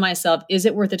 I tell myself, is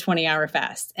it worth a 20-hour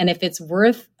fast? And if it's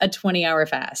worth a 20-hour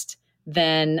fast,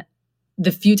 then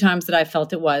the few times that I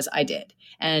felt it was, I did.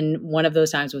 And one of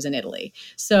those times was in Italy.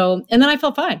 So, and then I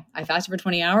felt fine. I fasted for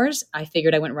 20 hours. I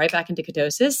figured I went right back into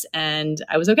ketosis and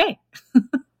I was okay.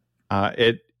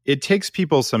 It takes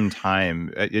people some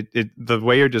time. The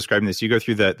way you're describing this, you go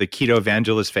through the keto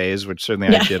evangelist phase, which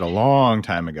certainly I did a long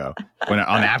time ago when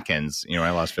on Atkins,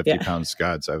 I lost 50 pounds.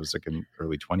 God, so I was like in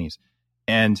early 20s.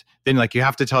 And then like, you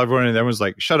have to tell everyone and everyone's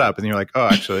like, shut up. And you're like, oh,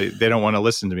 actually they don't want to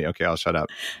listen to me. Okay, I'll shut up.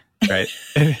 Right.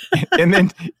 And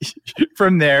then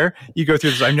from there you go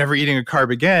through this, I'm never eating a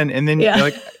carb again. And then you're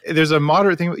like, there's a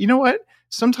moderate thing. You know what?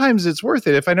 Sometimes it's worth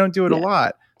it if I don't do it a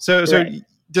lot. So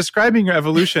describing your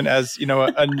evolution as,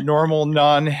 a normal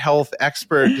non-health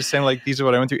expert, just saying like, these are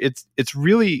what I went through. It's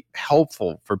really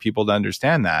helpful for people to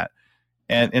understand that.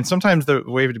 And sometimes the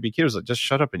way to be keto is like, just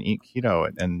shut up and eat keto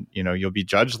and you'll be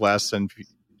judged less and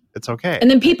it's okay.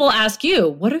 And then people ask you,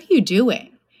 what are you doing?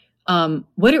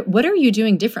 what are you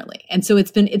doing differently? And so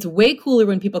it's way cooler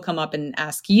when people come up and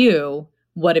ask you,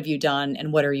 what have you done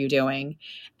and what are you doing?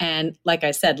 And like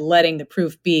I said, letting the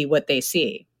proof be what they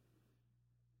see.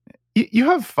 You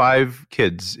have 5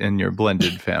 kids in your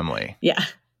blended family. Yeah.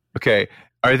 Okay.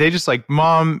 Are they just like,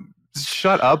 Mom,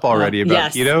 shut up already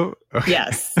about keto? Okay.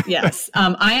 Yes.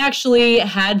 I actually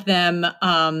had them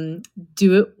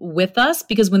do it with us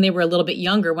because when they were a little bit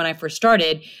younger, when I first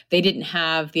started, they didn't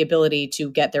have the ability to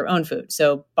get their own food.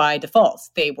 So by default,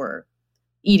 they were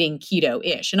eating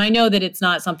keto-ish. And I know that it's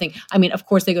not something, I mean, of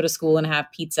course they go to school and have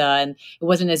pizza and it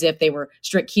wasn't as if they were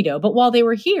strict keto, but while they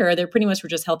were here, they pretty much were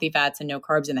just healthy fats and no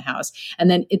carbs in the house.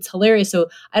 And then it's hilarious. So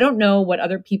I don't know what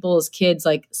other people's kids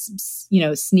like,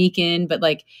 sneak in, but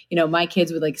like, my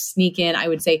kids would like sneak in. I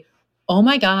would say, oh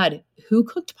my God, who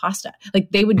cooked pasta?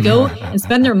 Like they would go and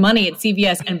spend their money at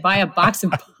CVS and buy a box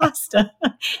of pasta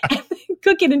and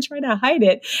cook it and try to hide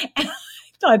it. And I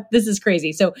thought, this is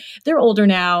crazy. So they're older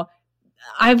now.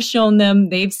 I've shown them,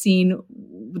 they've seen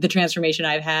the transformation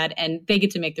I've had, and they get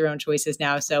to make their own choices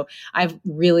now. So I've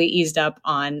really eased up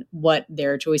on what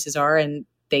their choices are, and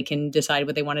they can decide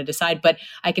what they want to decide. But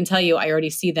I can tell you, I already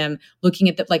see them looking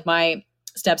at like my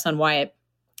stepson Wyatt,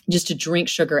 just to drink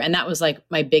sugar. And that was like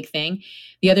my big thing.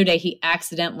 The other day, he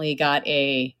accidentally got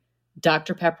a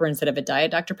Dr. Pepper instead of a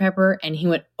Diet Dr. Pepper. And he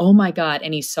went, oh my God.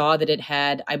 And he saw that it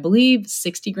had, I believe,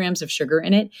 60 grams of sugar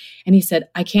in it. And he said,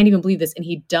 I can't even believe this. And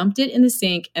he dumped it in the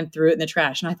sink and threw it in the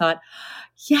trash. And I thought,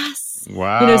 yes.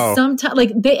 Wow. Sometimes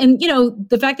like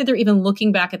the fact that they're even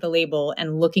looking back at the label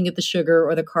and looking at the sugar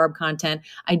or the carb content,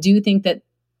 I do think that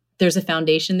there's a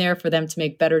foundation there for them to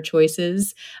make better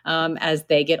choices as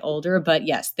they get older. But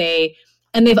yes, they've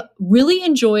really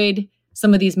enjoyed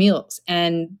some of these meals,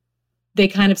 and they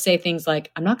kind of say things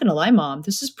like, I'm not going to lie, Mom,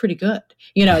 this is pretty good.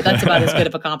 That's about as good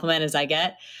of a compliment as I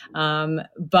get.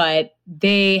 But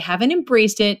they haven't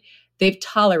embraced it. They've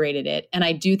tolerated it. And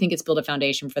I do think it's built a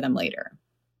foundation for them later.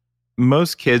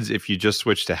 Most kids, if you just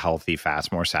switch to healthy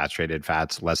fats, more saturated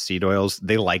fats, less seed oils,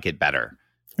 they like it better.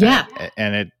 Yeah.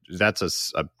 And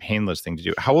that's a painless thing to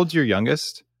do. How old's your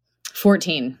youngest?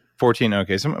 14. 14.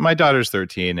 Okay. So my daughter's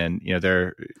 13, and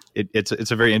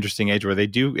it's a very interesting age where they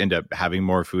do end up having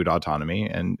more food autonomy,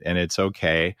 and it's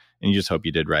okay. And you just hope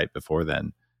you did right before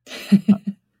then.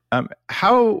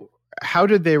 How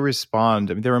did they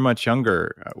respond? I mean, they were much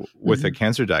younger with a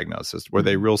cancer diagnosis. Were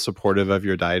they real supportive of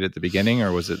your diet at the beginning,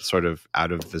 or was it sort of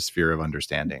out of the sphere of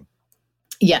understanding?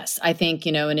 Yes, I think,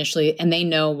 initially, and they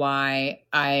know why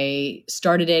I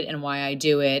started it and why I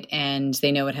do it. And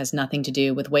they know it has nothing to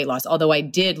do with weight loss, although I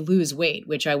did lose weight,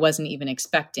 which I wasn't even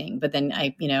expecting. But then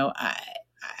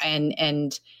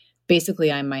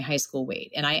basically I'm my high school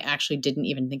weight, and I actually didn't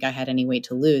even think I had any weight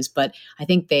to lose. But I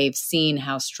think they've seen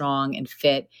how strong and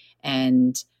fit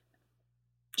and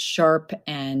sharp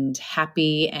and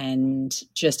happy and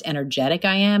just energetic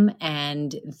I am,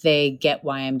 and they get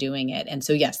why I'm doing it. And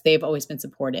so, yes, they've always been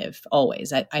supportive,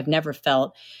 always. I've never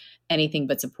felt anything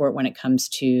but support when it comes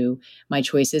to my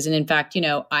choices. And in fact,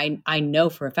 I know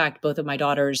for a fact both of my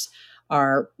daughters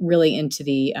are really into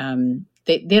the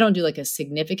they don't do like a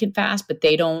significant fast, but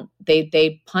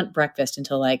they punt breakfast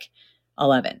until like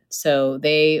 11. So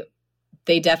they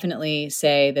definitely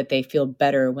say that they feel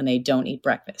better when they don't eat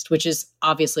breakfast, which is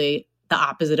obviously the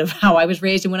opposite of how I was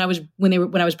raised. And when I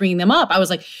was bringing them up, I was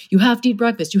like, you have to eat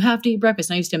breakfast. You have to eat breakfast.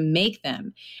 And I used to make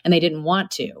them, and they didn't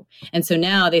want to. And so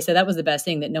now they said that was the best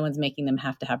thing, that no one's making them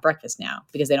have to have breakfast now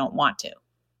because they don't want to.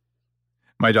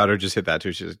 My daughter just hit that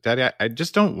too. She's like, Daddy, I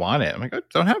just don't want it. I'm like, oh,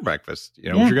 don't have breakfast.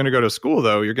 If you're going to go to school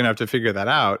though, you're going to have to figure that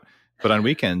out. But on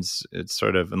weekends, it's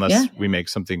sort of, unless we make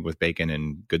something with bacon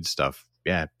and good stuff,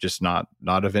 just not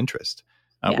of interest,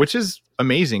 which is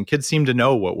amazing. Kids seem to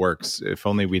know what works, if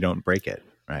only we don't break it,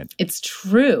 right? It's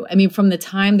true. I mean, from the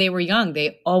time they were young,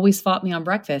 they always fought me on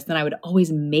breakfast, and I would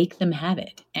always make them have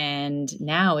it. And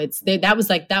now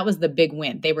that was the big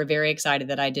win. They were very excited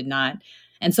that I did not.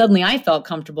 And suddenly I felt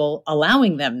comfortable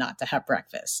allowing them not to have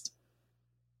breakfast.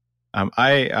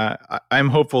 I'm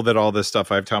hopeful that all this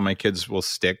stuff I've taught my kids will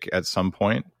stick at some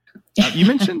point. You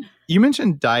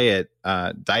mentioned diet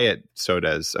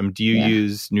sodas. Do you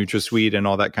use NutraSweet and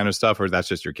all that kind of stuff, or that's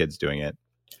just your kids doing it?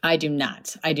 I do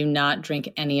not drink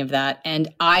any of that.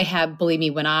 And I have, believe me,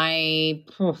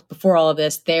 before all of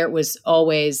this, there was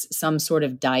always some sort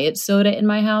of diet soda in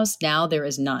my house. Now there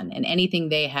is none. And anything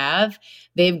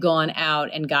they've gone out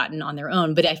and gotten on their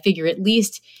own. But I figure at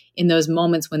least in those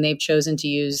moments when they've chosen to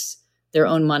use their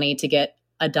own money to get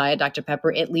a Diet Dr.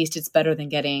 Pepper, at least it's better than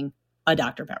getting a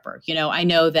Dr. Pepper. I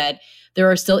know that there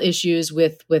are still issues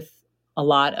with a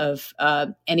lot of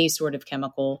any sort of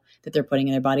chemical that they're putting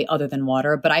in their body other than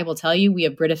water. But I will tell you, we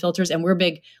have Brita filters, and we're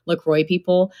big LaCroix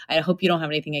people. I hope you don't have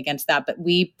anything against that, but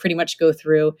we pretty much go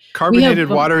through. Carbonated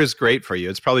water is great for you.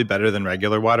 It's probably better than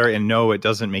regular water. And no, it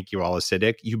doesn't make you all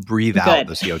acidic. You breathe out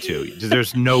the CO2.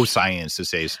 There's no science to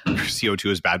say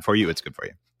CO2 is bad for you. It's good for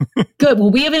you. Good.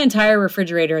 Well, we have an entire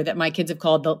refrigerator that my kids have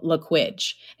called the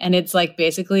LaQuidge, and it's like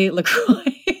basically LaCroix.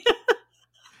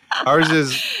 Ours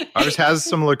has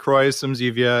some LaCroix, some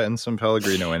Zevia, and some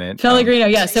Pellegrino in it. Pellegrino,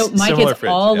 yeah. So my kids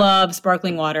fridge, all love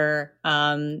sparkling water,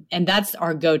 and that's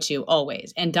our go-to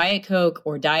always. And Diet Coke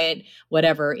or Diet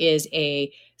whatever is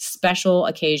a special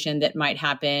occasion that might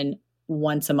happen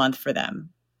once a month for them.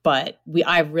 But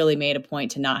I've really made a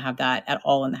point to not have that at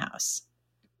all in the house.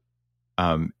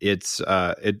 It's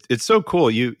so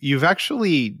cool. You've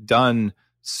actually done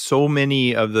so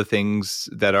many of the things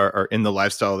that are in the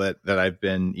lifestyle that I've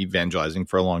been evangelizing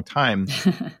for a long time.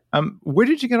 Where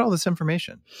did you get all this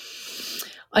information?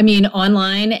 I mean,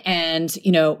 online, and,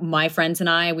 my friends and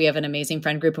I, we have an amazing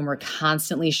friend group, and we're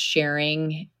constantly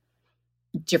sharing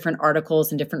different articles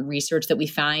and different research that we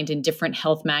find in different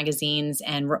health magazines.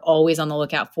 And we're always on the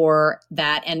lookout for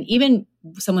that. And even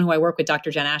someone who I work with,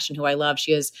 Dr. Jen Ashton, who I love,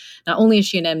 not only is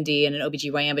she an MD and an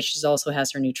OBGYN, but she also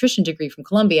has her nutrition degree from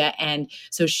Columbia. And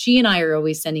so she and I are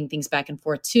always sending things back and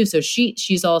forth too. So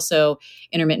she's also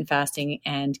intermittent fasting,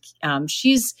 and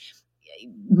she's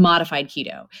modified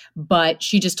keto, but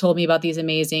she just told me about these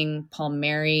amazing Palm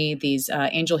Mary, these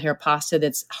angel hair pasta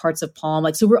that's hearts of palm.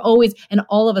 So we're always, and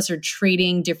all of us are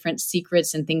trading different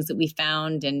secrets and things that we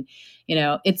found. And,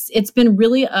 it's been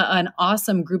really an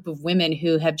awesome group of women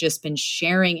who have just been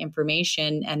sharing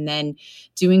information and then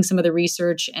doing some of the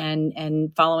research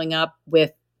and following up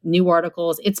with new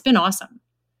articles. It's been awesome.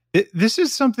 This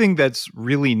is something that's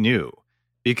really new.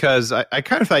 Because I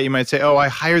kind of thought you might say, I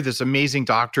hired this amazing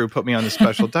doctor who put me on this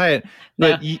special diet.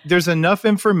 But there's enough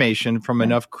information from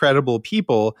enough credible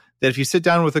people that if you sit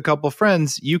down with a couple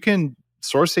friends, you can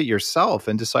source it yourself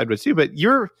and decide what to do. But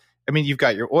you've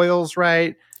got your oils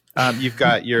right. You've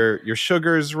got your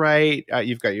sugars right.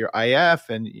 You've got your IF,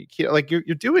 and you're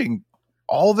doing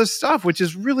all this stuff, which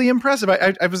is really impressive.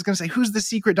 I was going to say, who's the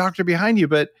secret doctor behind you?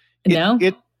 But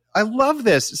I love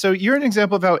this. So you're an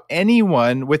example of how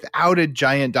anyone without a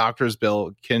giant doctor's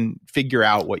bill can figure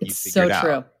out what you figured out.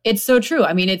 True. It's so true.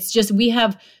 I mean, it's just, we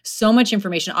have so much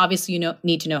information. Obviously, you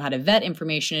need to know how to vet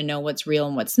information and know what's real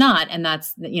and what's not. And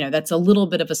that's a little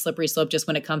bit of a slippery slope just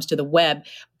when it comes to the web.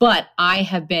 But I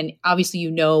have been, obviously,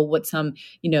 what some,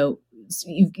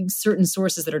 certain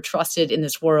sources that are trusted in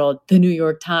this world, the New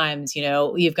York Times,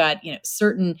 you've got,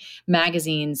 certain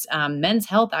magazines. Men's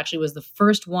Health actually was the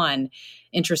first one,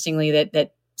 interestingly,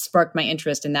 that sparked my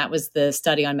interest. And that was the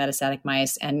study on metastatic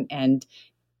mice and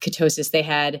ketosis. They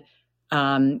had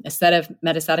a set of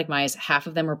metastatic mice. Half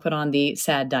of them were put on the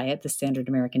SAD diet, the standard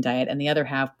American diet, and the other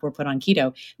half were put on keto.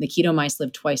 And the keto mice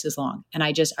lived twice as long. And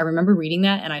I remember reading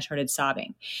that and I started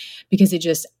sobbing because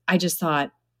I just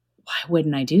thought, why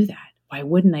wouldn't I do that? Why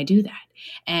wouldn't I do that?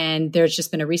 And there's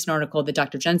just been a recent article that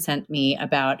Dr. Jen sent me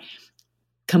about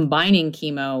combining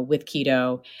chemo with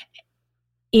keto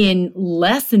in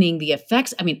lessening the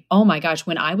effects. I mean, oh my gosh,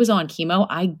 when I was on chemo,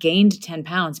 I gained 10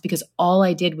 pounds because all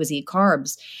I did was eat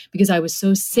carbs because I was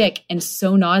so sick and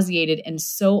so nauseated and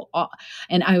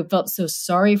I felt so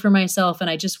sorry for myself. And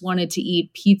I just wanted to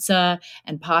eat pizza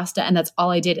and pasta. And that's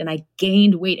all I did. And I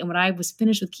gained weight. And when I was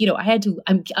finished with keto, I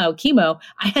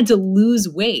had to lose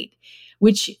weight,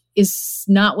 which is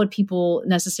not what people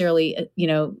necessarily,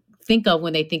 think of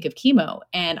when they think of chemo.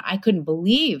 And I couldn't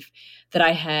believe that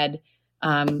I had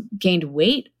gained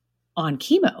weight on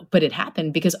chemo, but it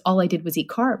happened because all I did was eat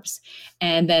carbs.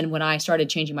 And then when I started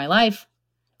changing my life,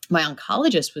 my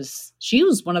oncologist was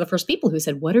one of the first people who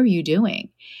said, "What are you doing?"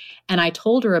 And I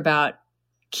told her about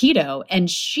keto, and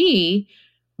she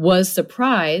was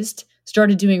surprised,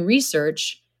 started doing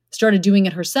research, started doing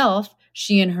it herself.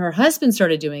 She and her husband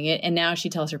started doing it, and now she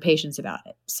tells her patients about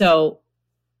it. So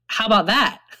how about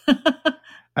that?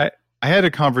 I had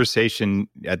a conversation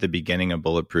at the beginning of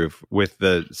Bulletproof with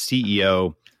the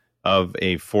CEO of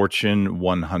a Fortune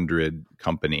 100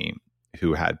 company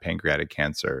who had pancreatic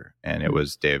cancer. And it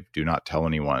was, "Dave, do not tell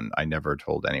anyone. I never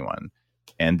told anyone."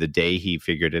 And the day he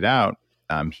figured it out,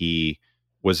 he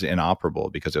was inoperable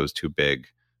because it was too big.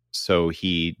 So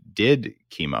he did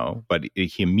chemo, but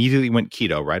he immediately went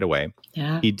keto right away.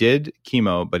 Yeah. He did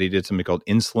chemo, but he did something called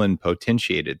insulin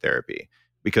potentiated therapy.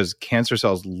 Because cancer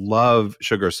cells love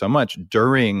sugar so much,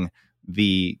 during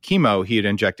the chemo, he'd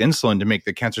inject insulin to make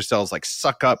the cancer cells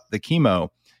suck up the chemo.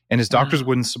 And his doctors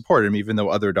wouldn't support him, even though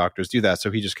other doctors do that. So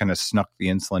he just kind of snuck the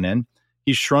insulin in.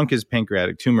 he shrunk his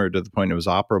pancreatic tumor to the point it was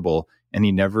operable, and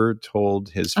he never told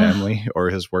his family or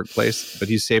his workplace, but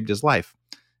he saved his life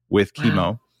with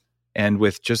chemo and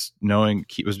with just knowing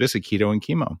it was basically keto and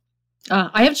chemo.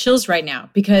 I have chills right now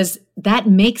because that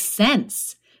makes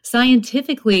sense.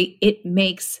 Scientifically, it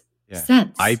makes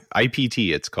sense.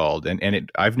 IPT, it's called.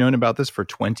 And I've known about this for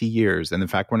 20 years. And the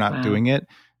fact we're not doing it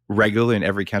regularly in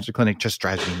every cancer clinic just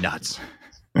drives me nuts.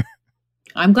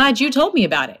 I'm glad you told me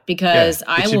about it because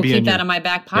I will keep that in my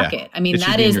back pocket. Yeah, I mean,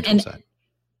 that is, and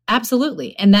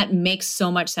absolutely. And that makes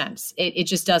so much sense. It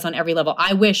just does on every level.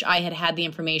 I wish I had had the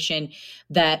information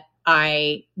that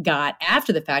I got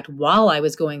after the fact while I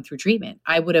was going through treatment.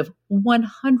 I would have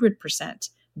 100%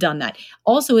 done that.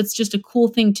 Also, it's just a cool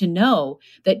thing to know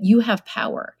that you have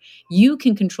power. You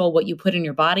can control what you put in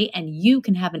your body and you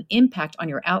can have an impact on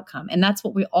your outcome. And that's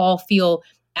what we all feel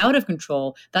out of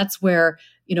control. That's where,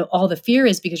 all the fear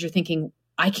is because you're thinking,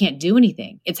 I can't do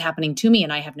anything. It's happening to me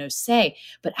and I have no say.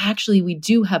 But actually, we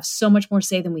do have so much more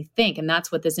say than we think. And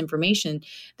that's what this information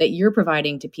that you're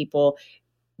providing to people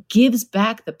gives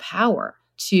back the power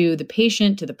to the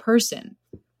patient, to the person.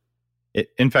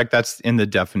 In fact, that's in the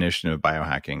definition of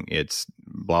biohacking. It's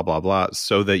blah, blah, blah,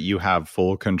 so that you have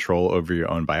full control over your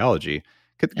own biology.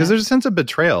 Because there's a sense of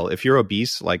betrayal. If you're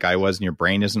obese like I was and your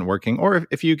brain isn't working, or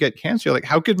if you get cancer, you're like,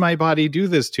 how could my body do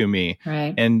this to me?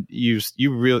 Right. And you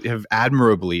really have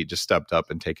admirably just stepped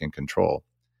up and taken control.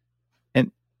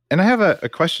 And I have a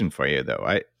question for you,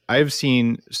 though. I've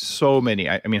seen so many,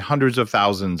 I mean, hundreds of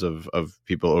thousands of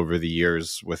people over the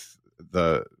years with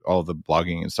all the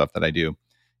blogging and stuff that I do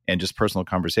and just personal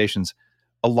conversations.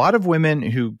 A lot of women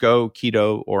who go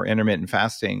keto or intermittent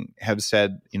fasting have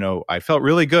said, I felt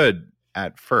really good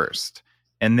at first,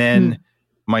 and then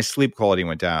my sleep quality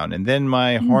went down, and then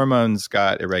my hormones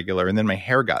got irregular, and then my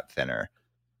hair got thinner.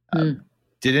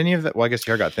 Did any of that? Well, I guess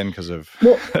your hair got thin because of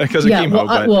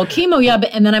chemo. Chemo, yeah,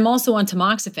 and then I'm also on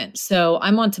tamoxifen. So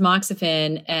I'm on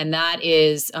tamoxifen, and that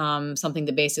is something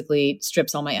that basically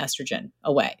strips all my estrogen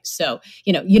away. So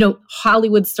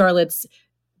Hollywood starlets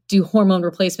do hormone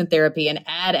replacement therapy and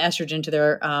add estrogen to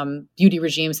their beauty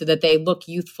regime so that they look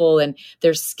youthful and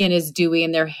their skin is dewy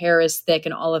and their hair is thick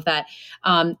and all of that.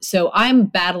 So I'm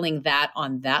battling that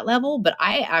on that level, but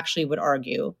I actually would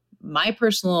argue my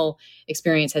personal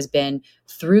experience has been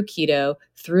through keto,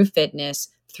 through fitness,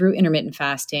 through intermittent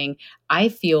fasting. I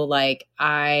feel like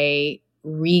I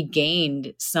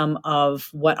regained some of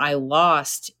what I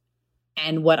lost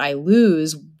and what I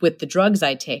lose with the drugs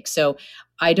I take. So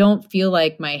I don't feel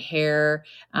like my hair,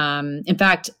 in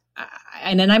fact,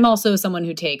 and then I'm also someone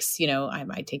who takes,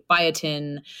 I take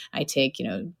biotin, I take,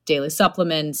 daily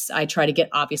supplements. I try to get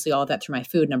obviously all of that through my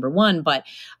food, number one, but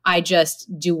I just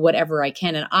do whatever I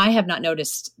can. And I have not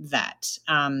noticed that.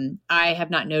 I have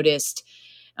not noticed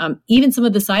even some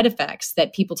of the side effects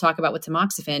that people talk about with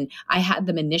tamoxifen. I had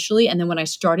them initially. And then when I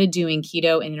started doing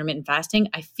keto and intermittent fasting,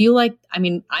 I feel like,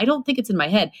 I don't think it's in my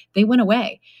head. They went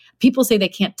away. People say they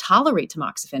can't tolerate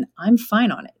tamoxifen. I'm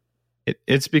fine on it.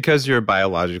 It's because you're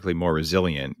biologically more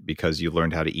resilient because you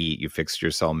learned how to eat, you fixed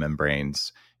your cell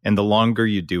membranes. And the longer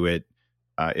you do it,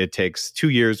 it takes 2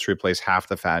 years to replace half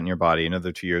the fat in your body,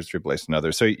 another 2 years to replace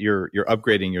another. So you're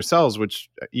upgrading your cells, which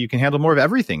you can handle more of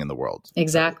everything in the world.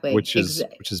 Exactly. Which is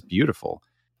beautiful.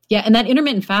 Yeah. And that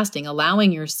intermittent fasting,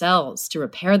 allowing your cells to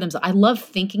repair themselves. I love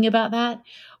thinking about that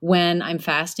when I'm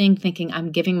fasting, thinking I'm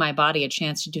giving my body a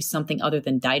chance to do something other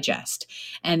than digest.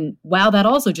 And wow, that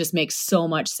also just makes so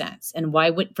much sense. And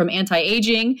why would, from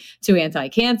anti-aging to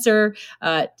anti-cancer,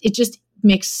 it just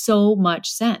makes so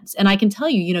much sense. And I can tell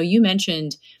you, you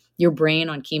mentioned your brain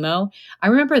on chemo. I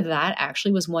remember that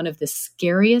actually was one of the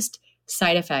scariest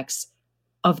side effects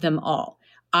of them all.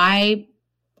 I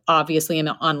obviously am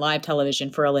on live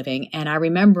television for a living, and I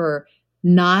remember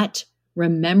not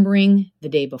remembering the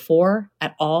day before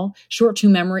at all.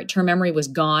 Short-term memory was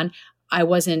gone.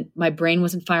 My brain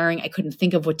wasn't firing. I couldn't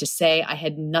think of what to say. I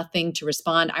had nothing to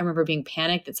respond. I remember being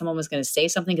panicked that someone was going to say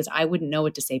something because I wouldn't know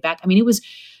what to say back. It was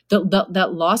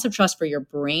that loss of trust for your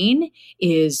brain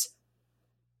is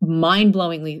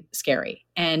mind-blowingly scary.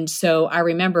 And so I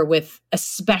remember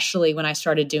especially when I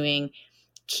started doing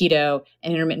keto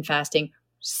and intermittent fasting,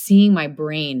 seeing my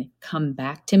brain come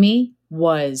back to me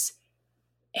was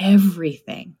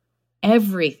everything.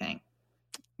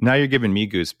 Now you're giving me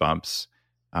goosebumps.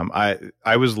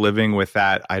 I was living with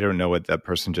that. I don't know what that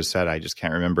person just said. I just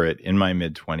can't remember it, in my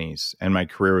mid-20s. And my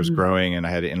career was growing and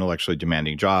I had an intellectually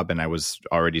demanding job. And I was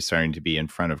already starting to be in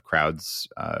front of crowds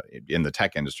in the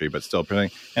tech industry, but still.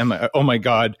 And I'm like, oh my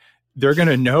God, they're going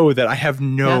to know that I have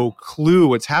no clue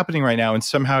what's happening right now. And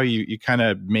somehow you kind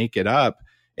of make it up.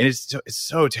 And it's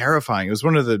so terrifying. It was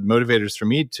one of the motivators for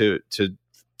me to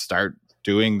start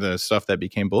doing the stuff that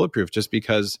became Bulletproof, just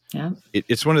because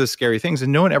it's one of the scary things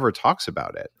and no one ever talks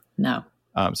about it. No.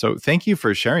 So thank you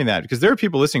for sharing that, because there are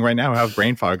people listening right now who have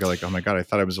brain fog. They're like, oh my God, I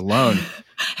thought I was alone.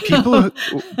 People,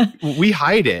 we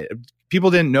hide it.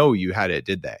 People didn't know you had it,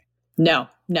 did they? No.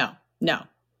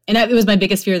 And it was my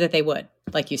biggest fear that they would,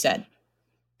 like you said.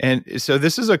 And so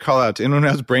this is a call out to anyone who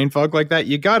has brain fog like that.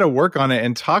 You got to work on it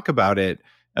and talk about it,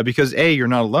 because you're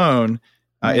not alone.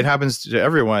 It happens to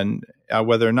everyone,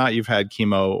 whether or not you've had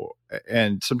chemo,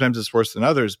 and sometimes it's worse than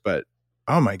others. But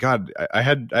oh my God,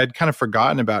 I'd kind of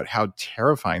forgotten about how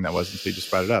terrifying that was until you just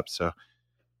brought it up. So,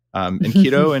 and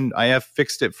keto and IF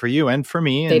fixed it for you and for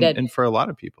me and for a lot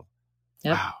of people.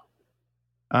 Yep.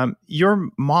 Wow. Your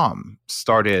mom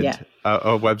started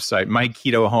a website,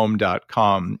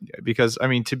 myketohome.com, because I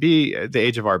mean, to be the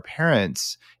age of our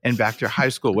parents and back to high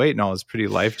school weight and all is pretty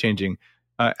life-changing.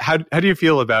 How do you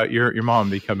feel about your mom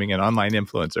becoming an online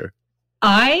influencer?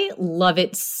 I love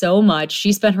it so much.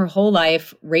 She spent her whole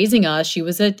life raising us. She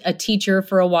was a teacher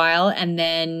for a while. And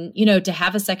then, to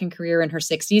have a second career in her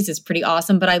 60s is pretty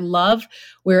awesome. But I love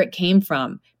where it came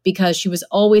from, because she was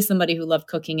always somebody who loved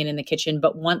cooking and in the kitchen.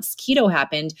 But once keto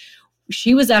happened,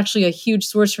 she was actually a huge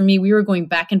source for me. We were going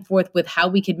back and forth with how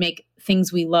we could make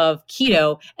things we love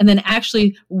keto, and then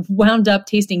actually wound up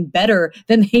tasting better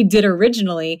than they did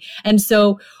originally. And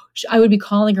so I would be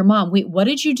calling her, Mom, wait, what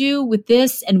did you do with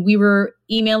this? And we were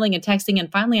emailing and texting.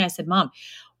 And finally I said, Mom,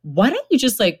 why don't you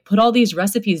just put all these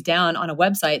recipes down on a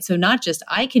website? So not just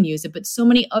I can use it, but so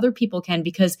many other people can,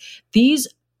 because these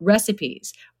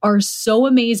recipes are so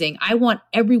amazing. I want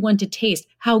everyone to taste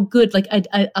how good,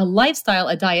 a lifestyle,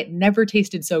 a diet never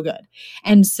tasted so good.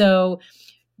 And so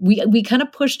we kind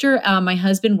of pushed her. My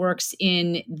husband works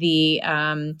in the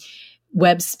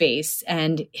web space,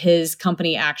 and his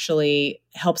company actually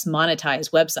helps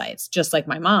monetize websites, just like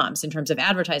my mom's, in terms of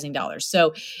advertising dollars.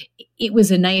 So it was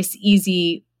a nice,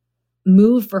 easy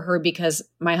move for her, because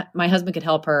my husband could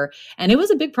help her. And it was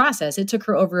a big process. It took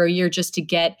her over a year just to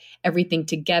get everything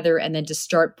together and then to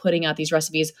start putting out these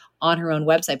recipes on her own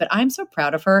website. But I'm so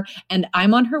proud of her, and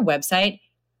I'm on her website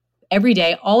every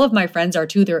day. All of my friends are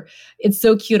too. It's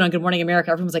so cute on Good Morning America.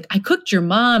 Everyone's like, I cooked your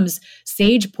mom's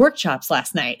sage pork chops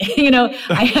last night.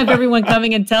 I have everyone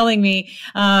coming and telling me,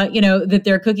 that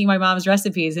they're cooking my mom's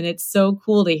recipes. And it's so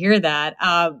cool to hear that.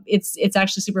 It's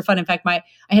actually super fun. In fact, I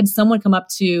had someone come up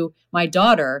to my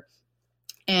daughter,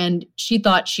 and she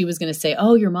thought she was going to say,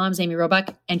 oh, your mom's Amy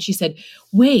Robach. And she said,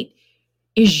 wait,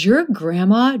 is your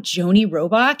grandma Joni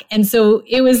Robach? And so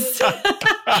it was,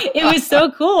 it was so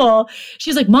cool.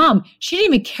 She's like, Mom, she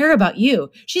didn't even care about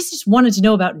you. She just wanted to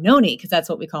know about Noni, because that's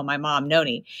what we call my mom,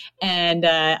 Noni. And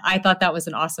I thought that was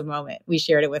an awesome moment. We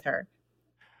shared it with her.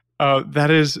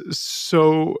 That is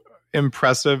so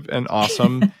impressive and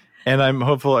awesome. And I'm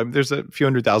hopeful. There's a few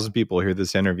 100,000 people who hear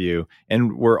this interview,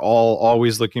 and we're all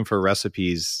always looking for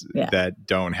recipes that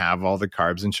don't have all the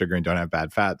carbs and sugar and don't have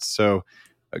bad fats. So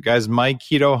guys,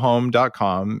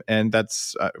 myketohome.com. And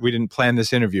that's, we didn't plan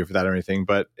this interview for that or anything,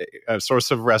 but a source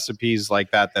of recipes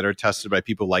like that are tested by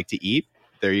people who like to eat.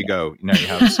 There you go. Now you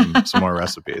have some more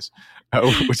recipes,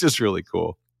 which is really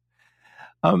cool.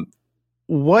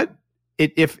 What,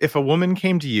 if a woman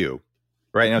came to you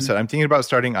right now and said, I'm thinking about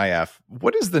starting IF,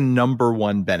 what is the number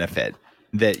one benefit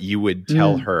that you would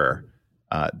tell her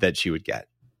that she would get?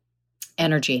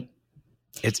 Energy.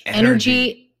 It's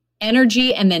energy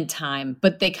and then time,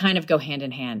 but they kind of go hand in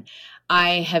hand.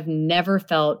 I have never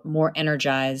felt more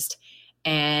energized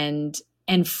and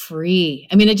free.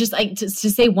 I mean, it just to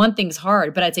say one thing's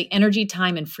hard, but I'd say energy,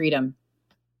 time, and freedom.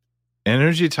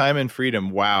 Energy, time, and freedom.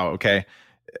 Wow. Okay.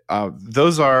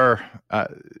 Those are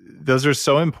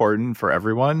so important for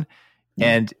everyone.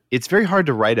 And it's very hard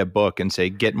to write a book and say,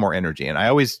 get more energy. And I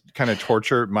always kind of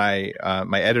torture my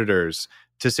editors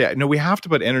to say, no, we have to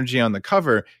put energy on the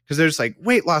cover, because there's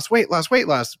weight loss,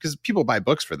 because people buy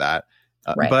books for that.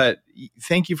 Right. But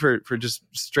thank you for just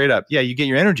straight up. Yeah, you get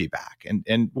your energy back.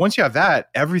 And once you have that,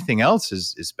 everything else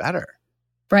is better.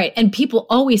 Right. And people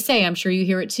always say, I'm sure you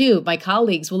hear it too, my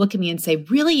colleagues will look at me and say,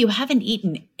 really, you haven't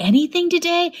eaten anything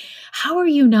today? How are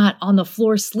you not on the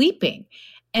floor sleeping?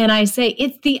 And I say,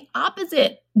 it's the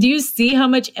opposite. Do you see how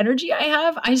much energy I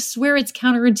have? I swear it's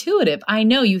counterintuitive. I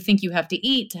know you think you have to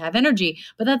eat to have energy,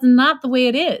 but that's not the way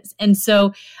it is. And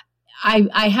so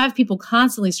I have people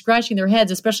constantly scratching their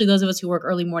heads, especially those of us who work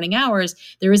early morning hours.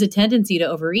 There is a tendency to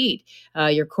overeat.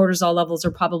 Your cortisol levels are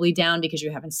probably down because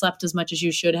you haven't slept as much as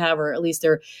you should have, or at least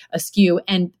they're askew.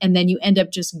 And then you end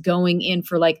up just going in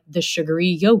for like the sugary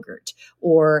yogurt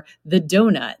or the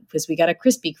donut, because we got a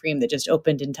Krispy Kreme that just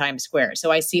opened in Times Square.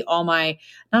 So I see not all my,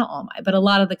 but a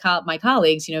lot of my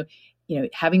colleagues,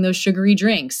 having those sugary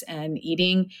drinks and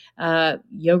eating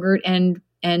yogurt and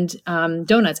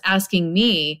donuts, asking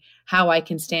me how I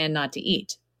can stand not to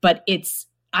eat. But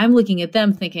I'm looking at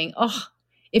them thinking, oh,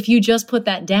 if you just put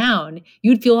that down,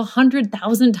 you'd feel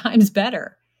 100,000 times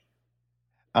better.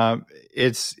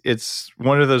 It's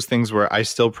one of those things where I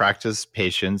still practice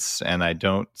patience and I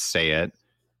don't say it.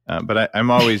 But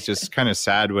I'm always just kind of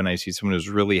sad when I see someone who's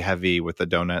really heavy with the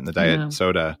donut and the diet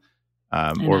soda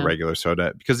or regular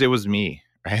soda, because it was me.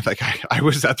 Right? Like I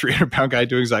was that 300-pound guy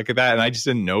doing exactly that, and I just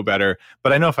didn't know better.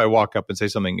 But I know if I walk up and say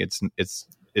something, it's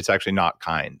actually not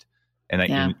kind,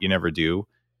 and you never do.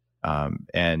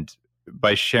 And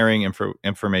by sharing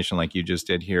information like you just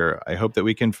did here, I hope that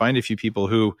we can find a few people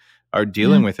who are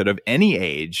dealing with it of any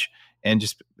age, and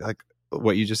just like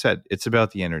what you just said, it's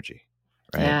about the energy,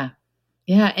 right?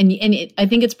 Yeah, and I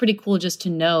think it's pretty cool just to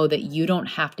know that you don't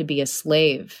have to be a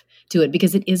slave to it,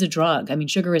 because it is a drug. I mean,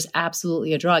 sugar is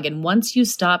absolutely a drug. And once you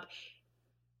stop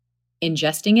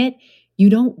ingesting it, you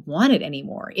don't want it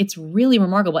anymore. It's really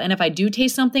remarkable. And if I do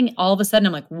taste something, all of a sudden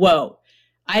I'm like, whoa,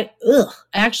 I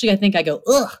think I go,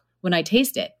 ugh, when I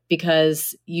taste it,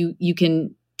 because you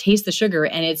can taste the sugar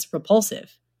and it's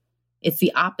repulsive. It's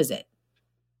the opposite.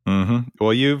 Mm-hmm.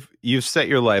 Well, you've set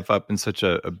your life up in such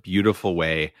a beautiful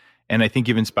way. And I think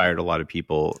you've inspired a lot of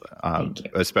people,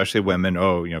 especially women.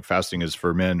 Oh, fasting is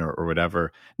for men or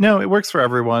whatever. No, it works for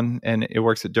everyone, and it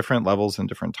works at different levels and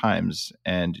different times.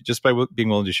 And just by being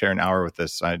willing to share an hour with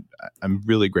us, I'm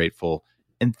really grateful.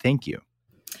 And thank you.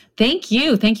 Thank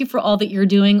you. Thank you for all that you're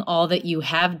doing, all that you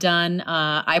have done.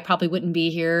 I probably wouldn't be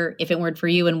here if it weren't for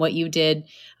you and what you did,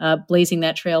 blazing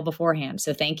that trail beforehand.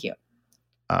 So thank you.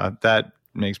 That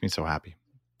makes me so happy.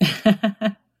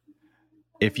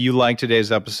 If you like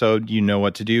today's episode, you know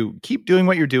what to do. Keep doing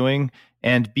what you're doing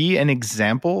and be an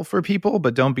example for people,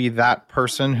 but don't be that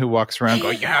person who walks around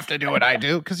going, you have to do what I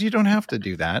do, because you don't have to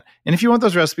do that. And if you want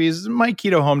those recipes,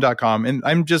 myketohome.com. And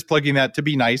I'm just plugging that to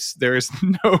be nice. There is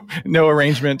no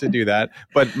arrangement to do that,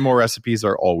 but more recipes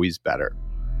are always better.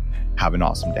 Have an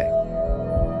awesome day.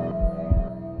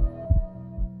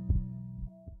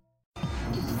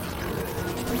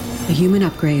 The Human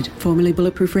Upgrade, formerly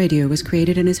Bulletproof Radio, was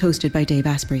created and is hosted by Dave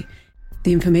Asprey.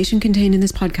 The information contained in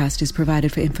this podcast is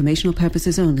provided for informational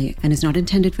purposes only and is not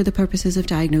intended for the purposes of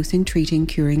diagnosing, treating,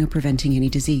 curing, or preventing any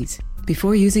disease.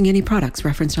 Before using any products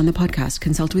referenced on the podcast,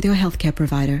 consult with your healthcare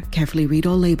provider, carefully read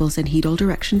all labels, and heed all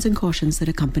directions and cautions that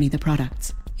accompany the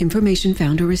products. Information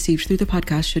found or received through the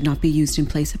podcast should not be used in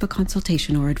place of a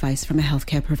consultation or advice from a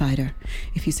healthcare provider.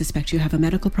 If you suspect you have a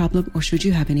medical problem or should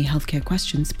you have any healthcare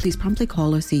questions, please promptly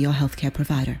call or see your healthcare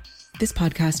provider. This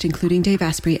podcast, including Dave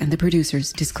Asprey and the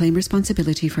producers, disclaim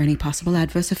responsibility for any possible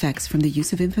adverse effects from the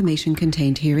use of information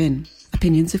contained herein.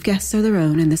 Opinions of guests are their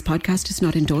own, and this podcast does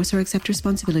not endorse or accept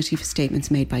responsibility for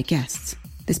statements made by guests.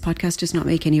 This podcast does not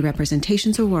make any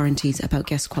representations or warranties about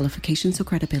guest qualifications or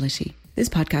credibility. This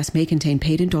podcast may contain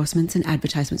paid endorsements and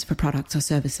advertisements for products or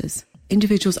services.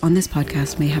 Individuals on this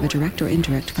podcast may have a direct or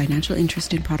indirect financial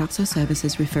interest in products or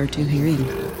services referred to herein.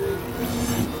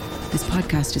 This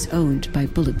podcast is owned by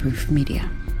Bulletproof Media.